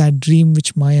part of that dream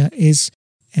which Maya is.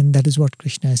 And that is what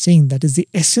Krishna is saying. That is the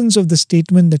essence of the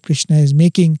statement that Krishna is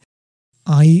making.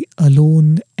 I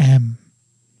alone am.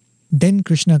 Then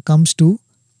Krishna comes to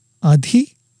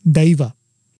Adhi-Daiva.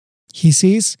 He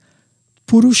says,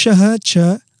 Purushaha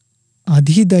cha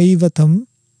Adhi-Daivatam,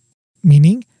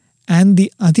 meaning, and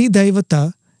the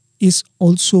Adhi-Daivata is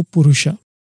also Purusha.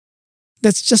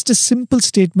 That's just a simple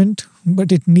statement,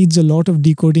 but it needs a lot of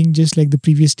decoding, just like the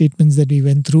previous statements that we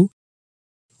went through.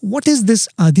 What is this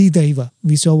Adhi-Daiva?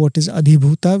 We saw what is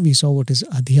Adhi-Bhuta, we saw what is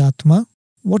Adhyatma.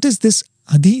 What is this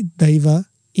Adhidaiva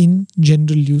in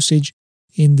general usage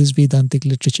in this Vedantic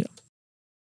literature?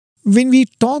 When we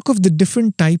talk of the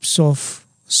different types of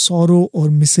sorrow or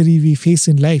misery we face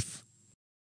in life,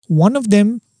 one of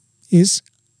them is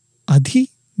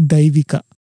Adhidaivika.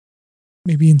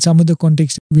 Maybe in some other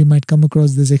context we might come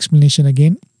across this explanation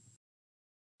again.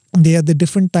 They are the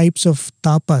different types of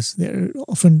tapas. They are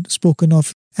often spoken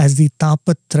of as the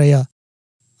tapatraya,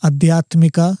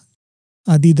 adhyatmika,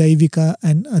 adhidaivika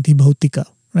and adhibhautika,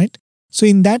 right? So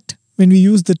in that, when we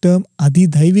use the term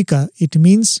adhidaivika, it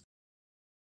means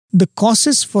the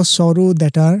causes for sorrow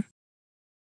that are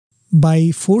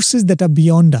by forces that are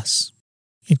beyond us.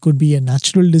 It could be a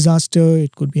natural disaster,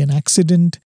 it could be an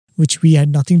accident which we had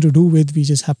nothing to do with, we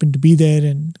just happened to be there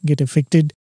and get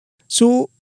affected. So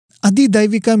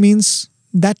Adhidaivika means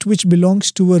that which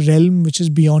belongs to a realm which is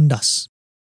beyond us.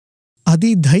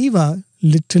 Adhidaiva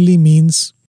literally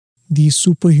means the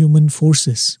superhuman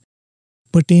forces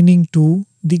pertaining to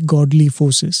the godly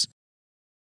forces.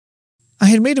 I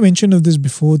had made a mention of this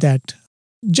before, that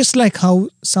just like how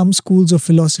some schools of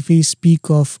philosophy speak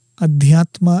of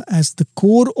Adhyatma as the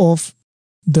core of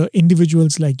the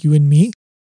individuals like you and me,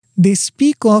 they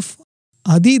speak of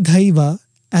Adhidaiva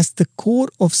as the core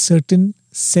of certain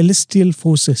celestial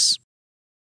forces.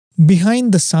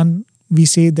 Behind the sun, we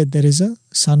say that there is a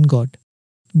sun god.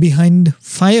 Behind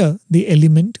fire, the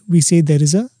element, we say there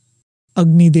is a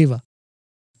Agni Deva.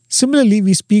 Similarly,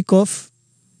 we speak of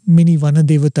many Vana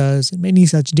Devatas, many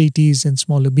such deities and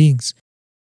smaller beings.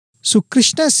 So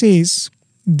Krishna says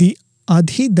the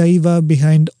Adhidaiva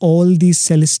behind all these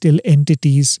celestial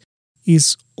entities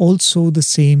is also the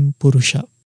same Purusha.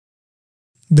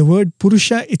 The word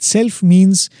Purusha itself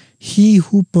means he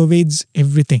who pervades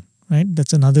everything, right?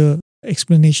 That's another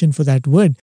explanation for that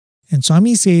word. And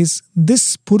Swami says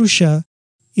this Purusha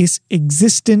is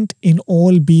existent in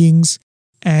all beings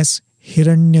as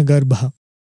Hiranyagarbha.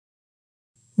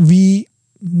 We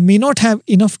may not have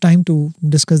enough time to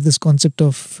discuss this concept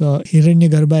of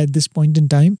Hiranyagarbha at this point in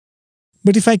time,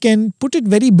 but if I can put it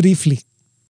very briefly,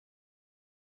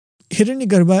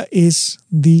 Hiranyagarbha is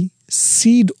the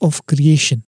seed of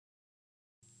creation.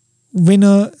 When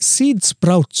a seed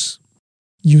sprouts,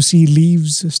 you see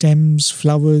leaves, stems,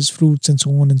 flowers, fruits, and so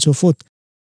on and so forth.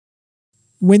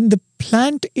 When the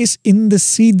plant is in the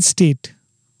seed state,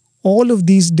 all of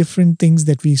these different things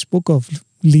that we spoke of,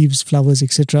 leaves, flowers,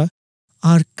 etc.,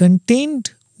 are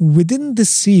contained within the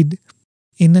seed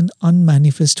in an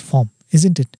unmanifest form,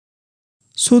 isn't it?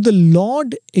 So the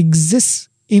Lord exists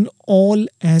in all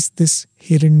as this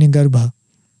Hiranyagarbha,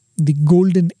 the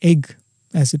golden egg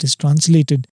as it is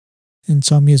translated. And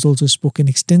Swami has also spoken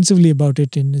extensively about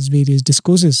it in his various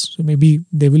discourses. So maybe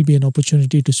there will be an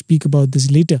opportunity to speak about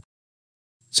this later.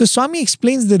 So Swami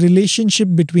explains the relationship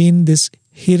between this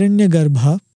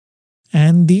Hiranyagarbha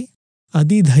and the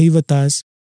Adhidaivatas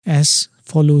as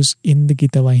follows in the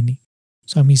Gita Vahini.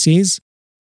 Swami says,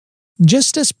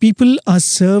 just as people are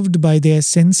served by their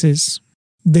senses,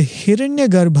 the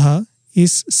Hiranyagarbha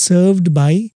is served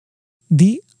by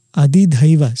the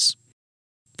Adhidaivas,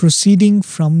 proceeding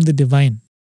from the divine.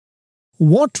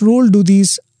 What role do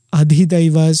these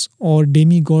Adhidaivas or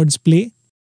demigods play?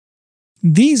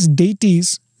 These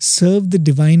deities serve the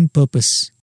divine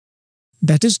purpose.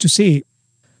 That is to say,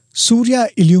 Surya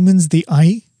illumines the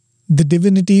eye, the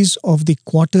divinities of the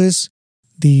quarters,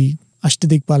 the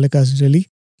Ashtadigpalakas really,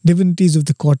 divinities of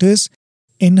the quarters,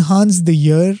 enhance the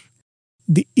ear,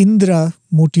 the Indra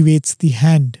motivates the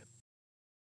hand.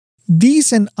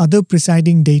 These and other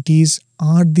presiding deities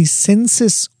are the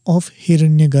senses of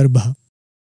Hiranyagarbha.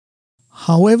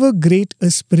 However great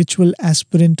a spiritual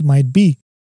aspirant might be,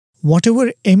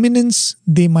 whatever eminence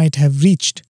they might have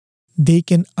reached, they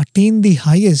can attain the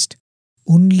highest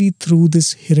only through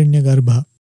this Hiranyagarbha.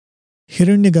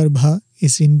 Hiranyagarbha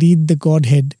is indeed the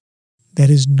Godhead.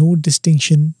 There is no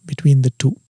distinction between the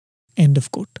two. End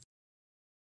of quote.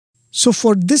 So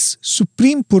for this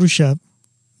Supreme Purusha,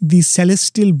 the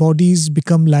celestial bodies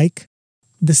become like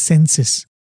the senses.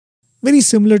 Very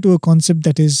similar to a concept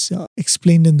that is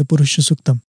explained in the Purusha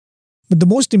Suktam. But the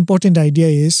most important idea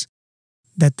is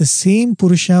that the same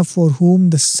Purusha for whom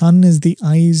the sun is the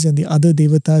eyes and the other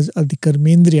devatas are the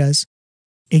karmendriyas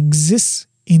exists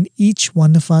in each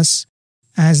one of us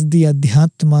as the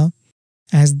Adhyatma,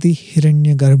 as the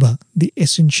Hiranyagarbha, the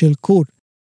essential core.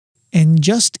 And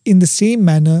just in the same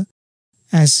manner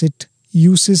as it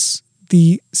uses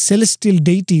the celestial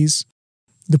deities,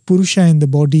 the Purusha in the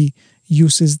body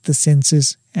uses the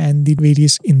senses and the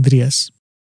various indriyas.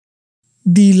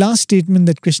 The last statement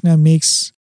that Krishna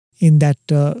makes in that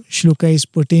shloka is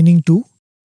pertaining to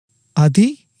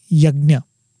Adi Yajna.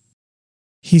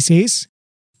 He says,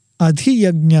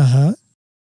 Adhiyajnaha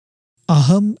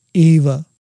aham eva.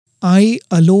 I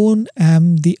alone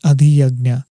am the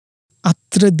Adhiyajna.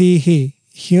 Atra dehe,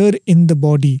 here in the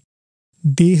body.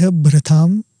 Deha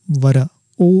bhratam vara.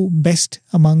 O best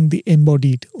among the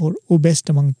embodied, or O best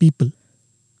among people.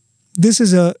 This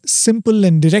is a simple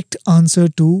and direct answer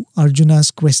to Arjuna's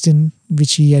question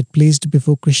which he had placed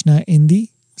before Krishna in the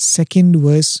second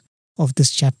verse of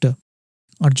this chapter.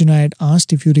 Arjuna had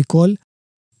asked, if you recall,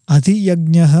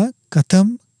 Adhiyajnaha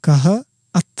katham kaha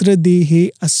atra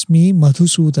dehe asmi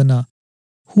madhusudana.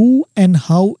 Who and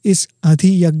how is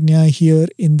Adhiyajna here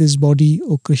in this body,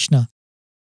 O Krishna?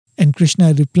 And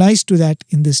Krishna replies to that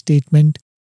in this statement,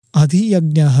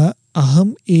 Adhiyajnaha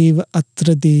aham eva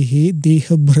atra dehe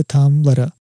deha bhratam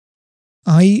vara.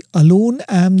 I alone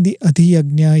am the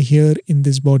Adhiyajna here in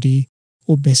this body,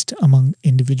 O best among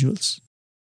individuals.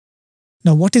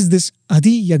 Now, what is this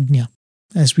Adhiyajna?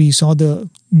 As we saw the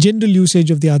general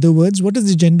usage of the other words, what is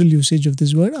the general usage of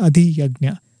this word?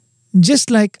 Adhiyajna. Just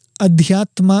like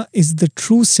Adhyatma is the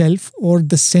true self or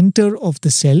the center of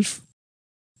the self,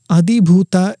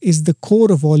 Adhibhuta is the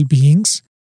core of all beings,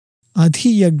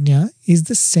 Adhiyajna is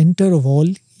the center of all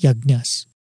yajnas.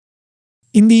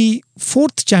 In the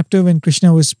fourth chapter, when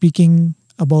Krishna was speaking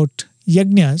about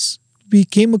yajnas, we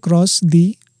came across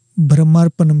the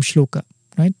Brahmarpanam shloka,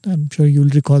 right? I'm sure you'll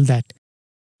recall that,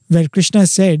 where Krishna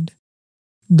said,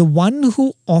 the one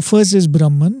who offers is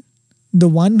Brahman, the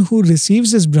one who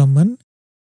receives is Brahman,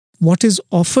 what is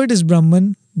offered is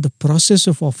Brahman, the process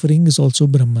of offering is also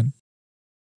Brahman.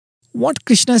 What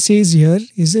Krishna says here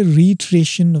is a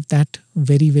reiteration of that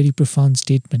very, very profound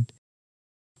statement.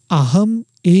 Aham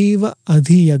eva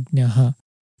adhiyajnaha.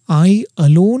 I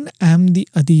alone am the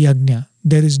Adhiyajna.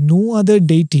 There is no other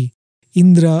deity,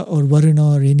 Indra or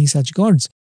Varuna or any such gods.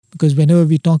 Because whenever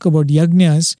we talk about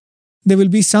yajnas, there will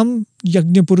be some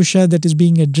yajna purusha that is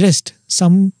being addressed,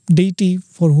 some deity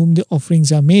for whom the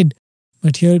offerings are made.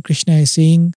 But here Krishna is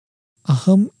saying,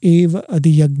 Aham eva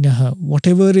adhiyajnaha.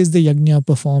 Whatever is the yajna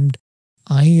performed,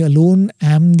 I alone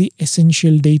am the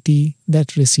essential deity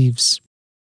that receives.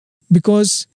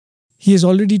 Because he has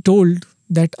already told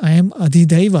that I am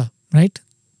Adhidaiva, right?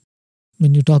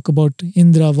 When you talk about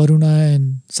Indra, Varuna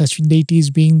and such deities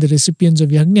being the recipients of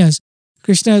yajnas,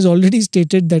 Krishna has already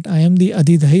stated that I am the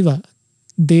Adhidaiva.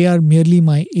 They are merely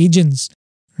my agents,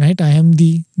 right? I am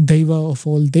the Daiva of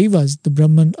all Devas. The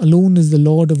Brahman alone is the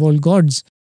Lord of all gods.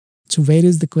 So where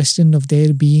is the question of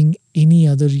there being any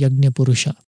other yajna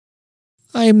purusha?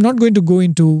 I am not going to go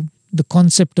into the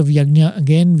concept of yajna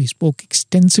again. We spoke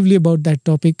extensively about that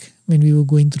topic when we were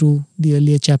going through the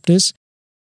earlier chapters.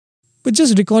 But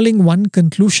just recalling one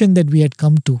conclusion that we had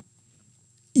come to.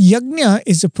 Yajna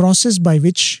is a process by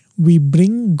which we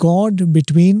bring God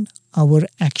between our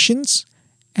actions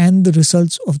and the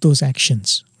results of those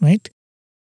actions, right?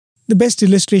 The best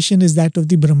illustration is that of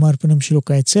the Brahmarpanam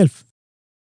shloka itself.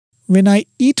 When I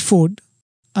eat food,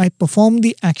 I perform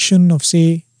the action of,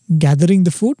 say, gathering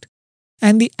the food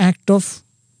and the act of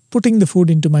putting the food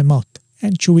into my mouth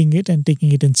and chewing it and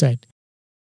taking it inside.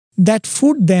 That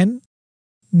food then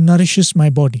nourishes my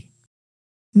body.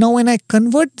 Now, when I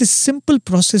convert this simple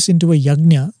process into a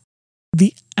yajna,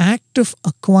 the act of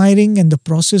acquiring and the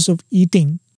process of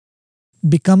eating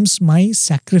becomes my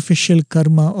sacrificial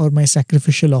karma or my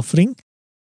sacrificial offering,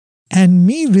 and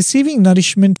me receiving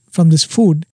nourishment from this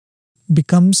food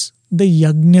becomes the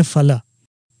yajna phala,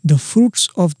 the fruits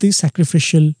of the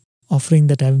sacrificial offering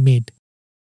that I have made.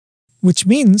 Which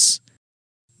means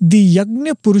the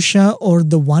yajna purusha or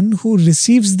the one who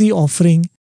receives the offering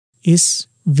is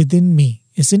within me,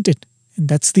 isn't it? And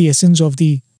that's the essence of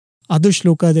the other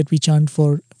shloka that we chant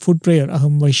for food prayer,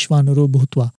 Aham Vaishvanaro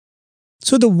Bhutva.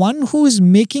 So the one who is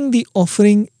making the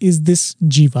offering is this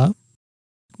jiva,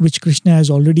 which Krishna has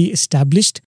already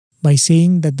established by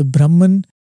saying that the Brahman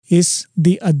is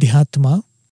the Adhyatma.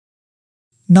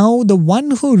 Now the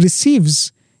one who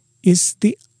receives is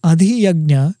the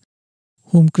Adhiyajna,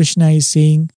 whom Krishna is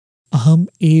saying, Aham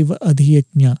eva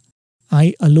Adhiyajna.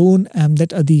 I alone am that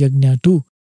Adhiyajna too.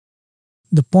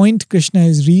 The point Krishna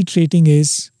is reiterating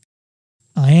is,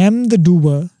 I am the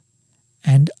doer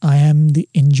and I am the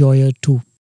enjoyer too,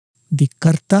 the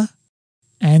karta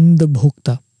and the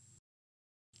bhokta.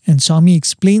 And Swami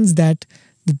explains that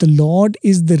the Lord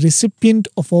is the recipient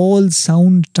of all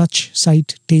sound, touch,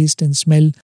 sight, taste and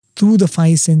smell through the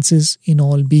five senses in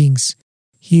all beings.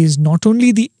 He is not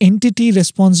only the entity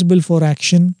responsible for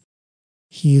action,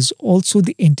 he is also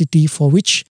the entity for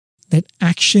which that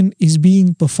action is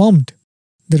being performed,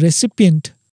 the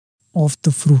recipient of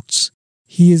the fruits.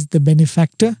 He is the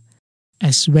benefactor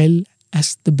as well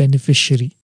as the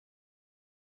beneficiary.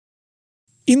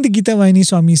 In the Gita Vahini,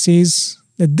 Swami says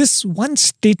that this one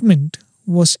statement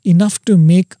was enough to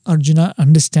make Arjuna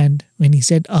understand when he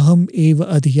said Aham eva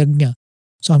adhyagnya.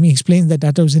 Swami explains that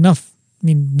that was enough. I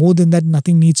mean, more than that,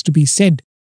 nothing needs to be said.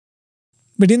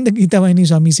 But in the Gita Vahini,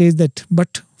 Swami says that,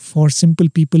 but for simple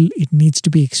people, it needs to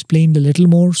be explained a little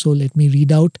more. So let me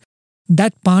read out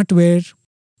that part where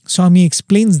Swami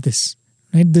explains this.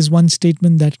 Right? This one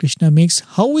statement that Krishna makes.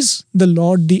 How is the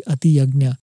Lord the Ati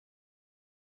Yagna?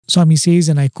 Swami says,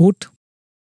 and I quote,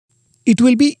 "It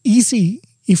will be easy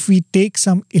if we take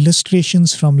some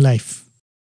illustrations from life.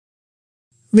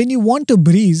 When you want a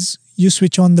breeze, you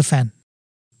switch on the fan.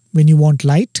 When you want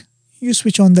light, you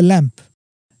switch on the lamp.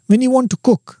 When you want to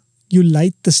cook, you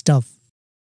light the stove.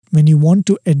 When you want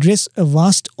to address a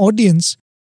vast audience,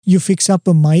 you fix up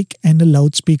a mic and a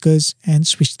loudspeakers and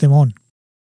switch them on.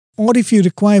 Or if you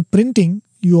require printing,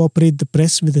 you operate the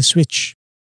press with a switch.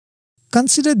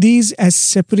 Consider these as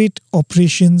separate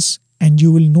operations and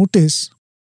you will notice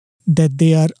that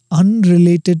they are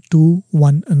unrelated to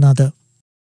one another.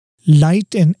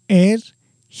 Light and air,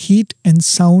 heat and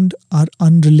sound are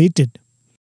unrelated.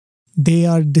 They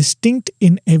are distinct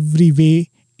in every way,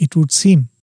 it would seem.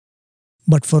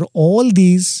 But for all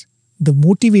these, the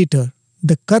motivator,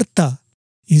 the karta,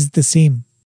 is the same,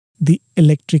 the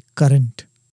electric current.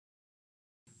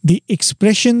 The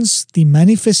expressions, the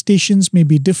manifestations may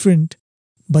be different,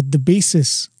 but the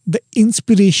basis, the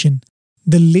inspiration,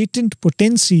 the latent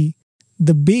potency,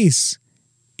 the base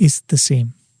is the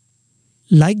same.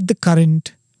 Like the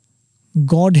current,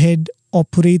 Godhead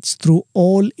operates through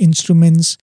all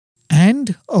instruments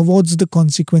and awards the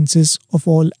consequences of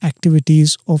all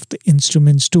activities of the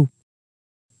instruments too.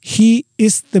 He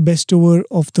is the bestower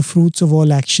of the fruits of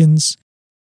all actions.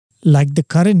 Like the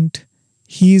current,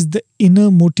 He is the inner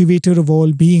motivator of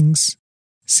all beings.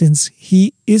 Since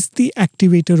He is the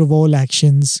activator of all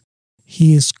actions,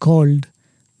 He is called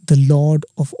the Lord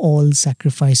of all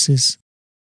sacrifices.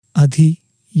 Adhi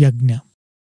Yagna.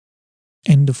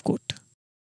 End of quote.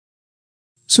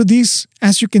 So these,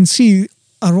 as you can see,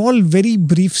 are all very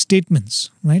brief statements,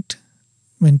 right?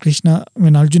 When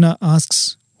Arjuna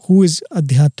asks, who is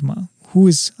Adhyatma? Who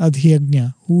is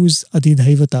Adhyagnya? Who is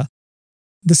Adhidhaivata?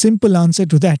 The simple answer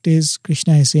to that is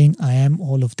Krishna is saying, I am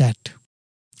all of that.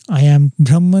 I am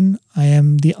Brahman, I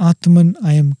am the Atman,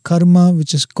 I am Karma,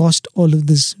 which has caused all of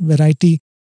this variety.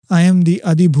 I am the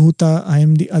Adibhuta, I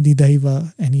am the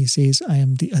Adidaiva, and he says, I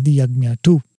am the Adiyagnya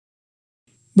too.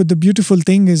 But the beautiful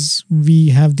thing is we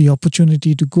have the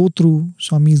opportunity to go through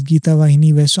Swami's Gita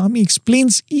Vahini, where Swami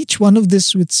explains each one of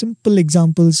this with simple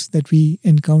examples that we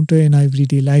encounter in our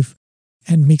everyday life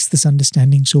and makes this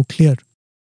understanding so clear.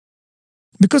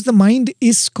 Because the mind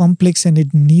is complex and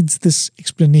it needs this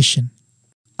explanation.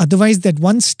 Otherwise, that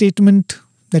one statement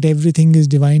that everything is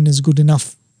divine is good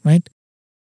enough, right?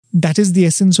 That is the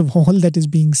essence of all that is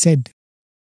being said.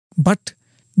 But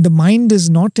the mind is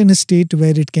not in a state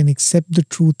where it can accept the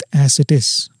truth as it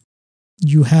is.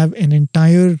 You have an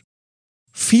entire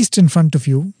feast in front of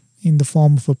you in the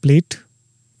form of a plate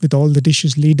with all the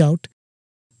dishes laid out.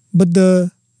 But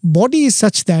the body is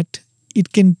such that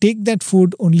it can take that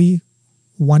food only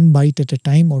one bite at a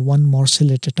time or one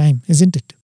morsel at a time, isn't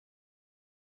it?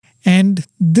 And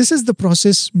this is the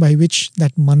process by which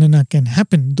that manana can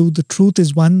happen. Though the truth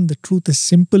is one, the truth is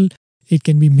simple, it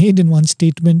can be made in one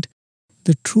statement.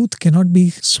 The truth cannot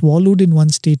be swallowed in one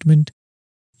statement.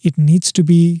 It needs to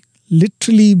be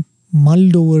literally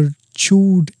mulled over,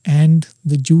 chewed, and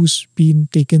the juice being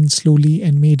taken slowly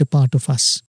and made a part of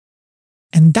us.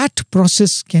 And that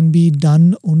process can be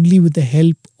done only with the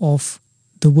help of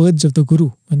the words of the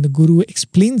Guru. When the Guru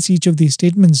explains each of these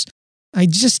statements, I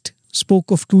just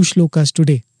spoke of 2 shlokas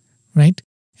today, right?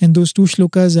 And those 2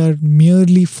 shlokas are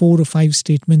merely 4 or 5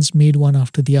 statements made one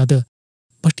after the other.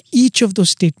 But each of those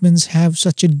statements have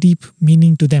such a deep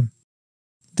meaning to them.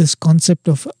 This concept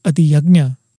of Adi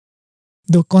Yagna,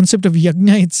 the concept of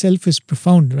Yagna itself is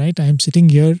profound, right? I am sitting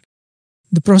here.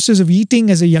 The process of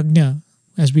eating as a Yagna,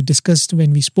 as we discussed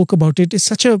when we spoke about it, is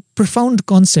such a profound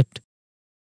concept.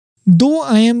 Though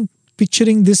I am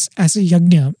picturing this as a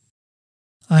Yagna,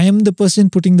 I am the person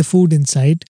putting the food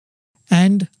inside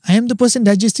and I am the person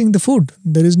digesting the food.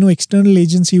 There is no external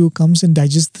agency who comes and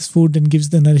digests this food and gives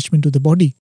the nourishment to the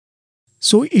body.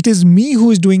 So it is me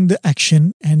who is doing the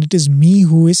action and it is me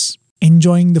who is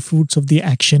enjoying the fruits of the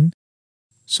action.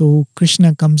 So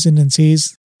Krishna comes in and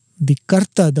says, the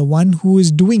karta, the one who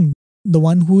is doing, the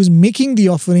one who is making the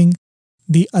offering,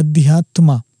 the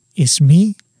adhyatma is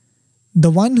me. The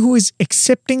one who is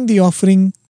accepting the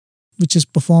offering which is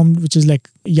performed, which is like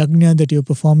yagna that you're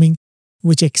performing,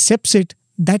 which accepts it,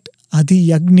 that Adi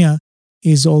Yagna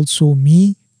is also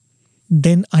me.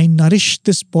 then I nourish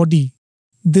this body.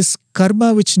 This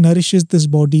karma which nourishes this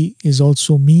body is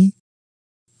also me.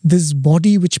 This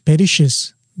body which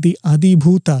perishes, the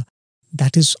Adi-Bhuta,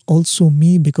 that is also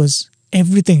me, because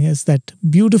everything, as that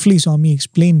beautifully Swami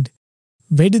explained,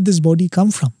 where did this body come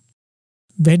from?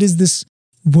 Where does this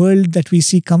world that we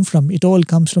see come from? It all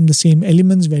comes from the same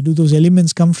elements. Where do those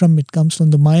elements come from? It comes from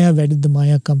the Maya. Where did the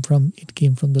Maya come from? It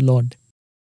came from the Lord.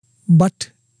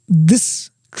 But this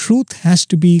truth has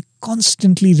to be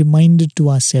constantly reminded to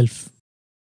ourselves.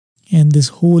 And this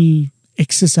whole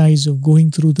exercise of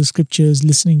going through the scriptures,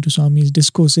 listening to Swami's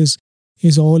discourses,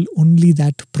 is all only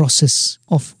that process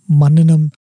of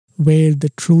mananam, where the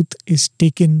truth is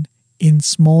taken in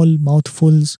small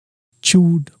mouthfuls,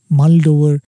 chewed, mulled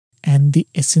over, and the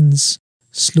essence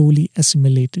slowly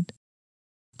assimilated.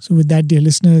 So with that, dear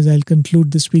listeners, I'll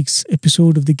conclude this week's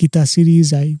episode of the Gita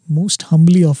series. I most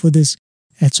humbly offer this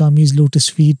at Swami's lotus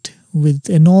feet with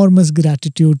enormous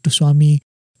gratitude to Swami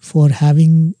for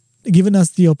having given us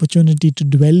the opportunity to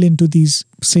dwell into these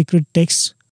sacred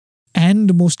texts,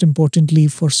 and most importantly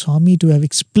for Swami to have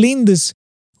explained this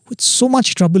with so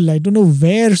much trouble. I don't know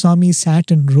where Swami sat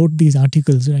and wrote these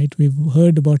articles, right? We've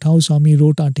heard about how Swami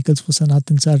wrote articles for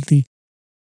Sanatan Sarthi,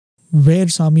 where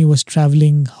Swami was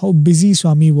traveling, how busy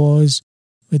Swami was,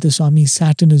 whether Swami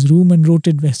sat in his room and wrote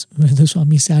it, whether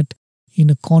Swami sat in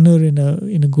a corner in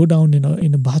a go down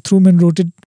in a bathroom and wrote it,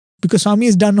 because Swami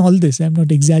has done all this. I'm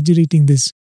not exaggerating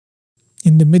this.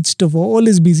 In the midst of all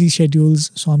his busy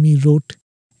schedules, Swami wrote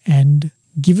and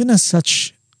given us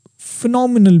such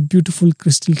phenomenal, beautiful,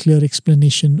 crystal clear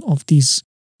explanation of these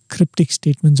cryptic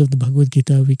statements of the Bhagavad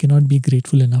Gita. We cannot be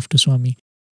grateful enough to Swami.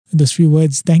 In those few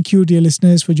words, thank you, dear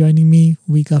listeners, for joining me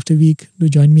week after week. Do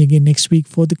join me again next week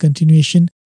for the continuation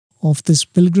of this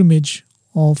pilgrimage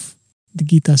of the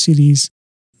Gita series.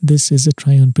 This is a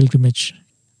triune pilgrimage.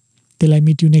 Till I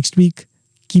meet you next week,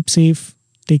 keep safe,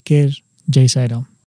 take care, Jai Sai Ram.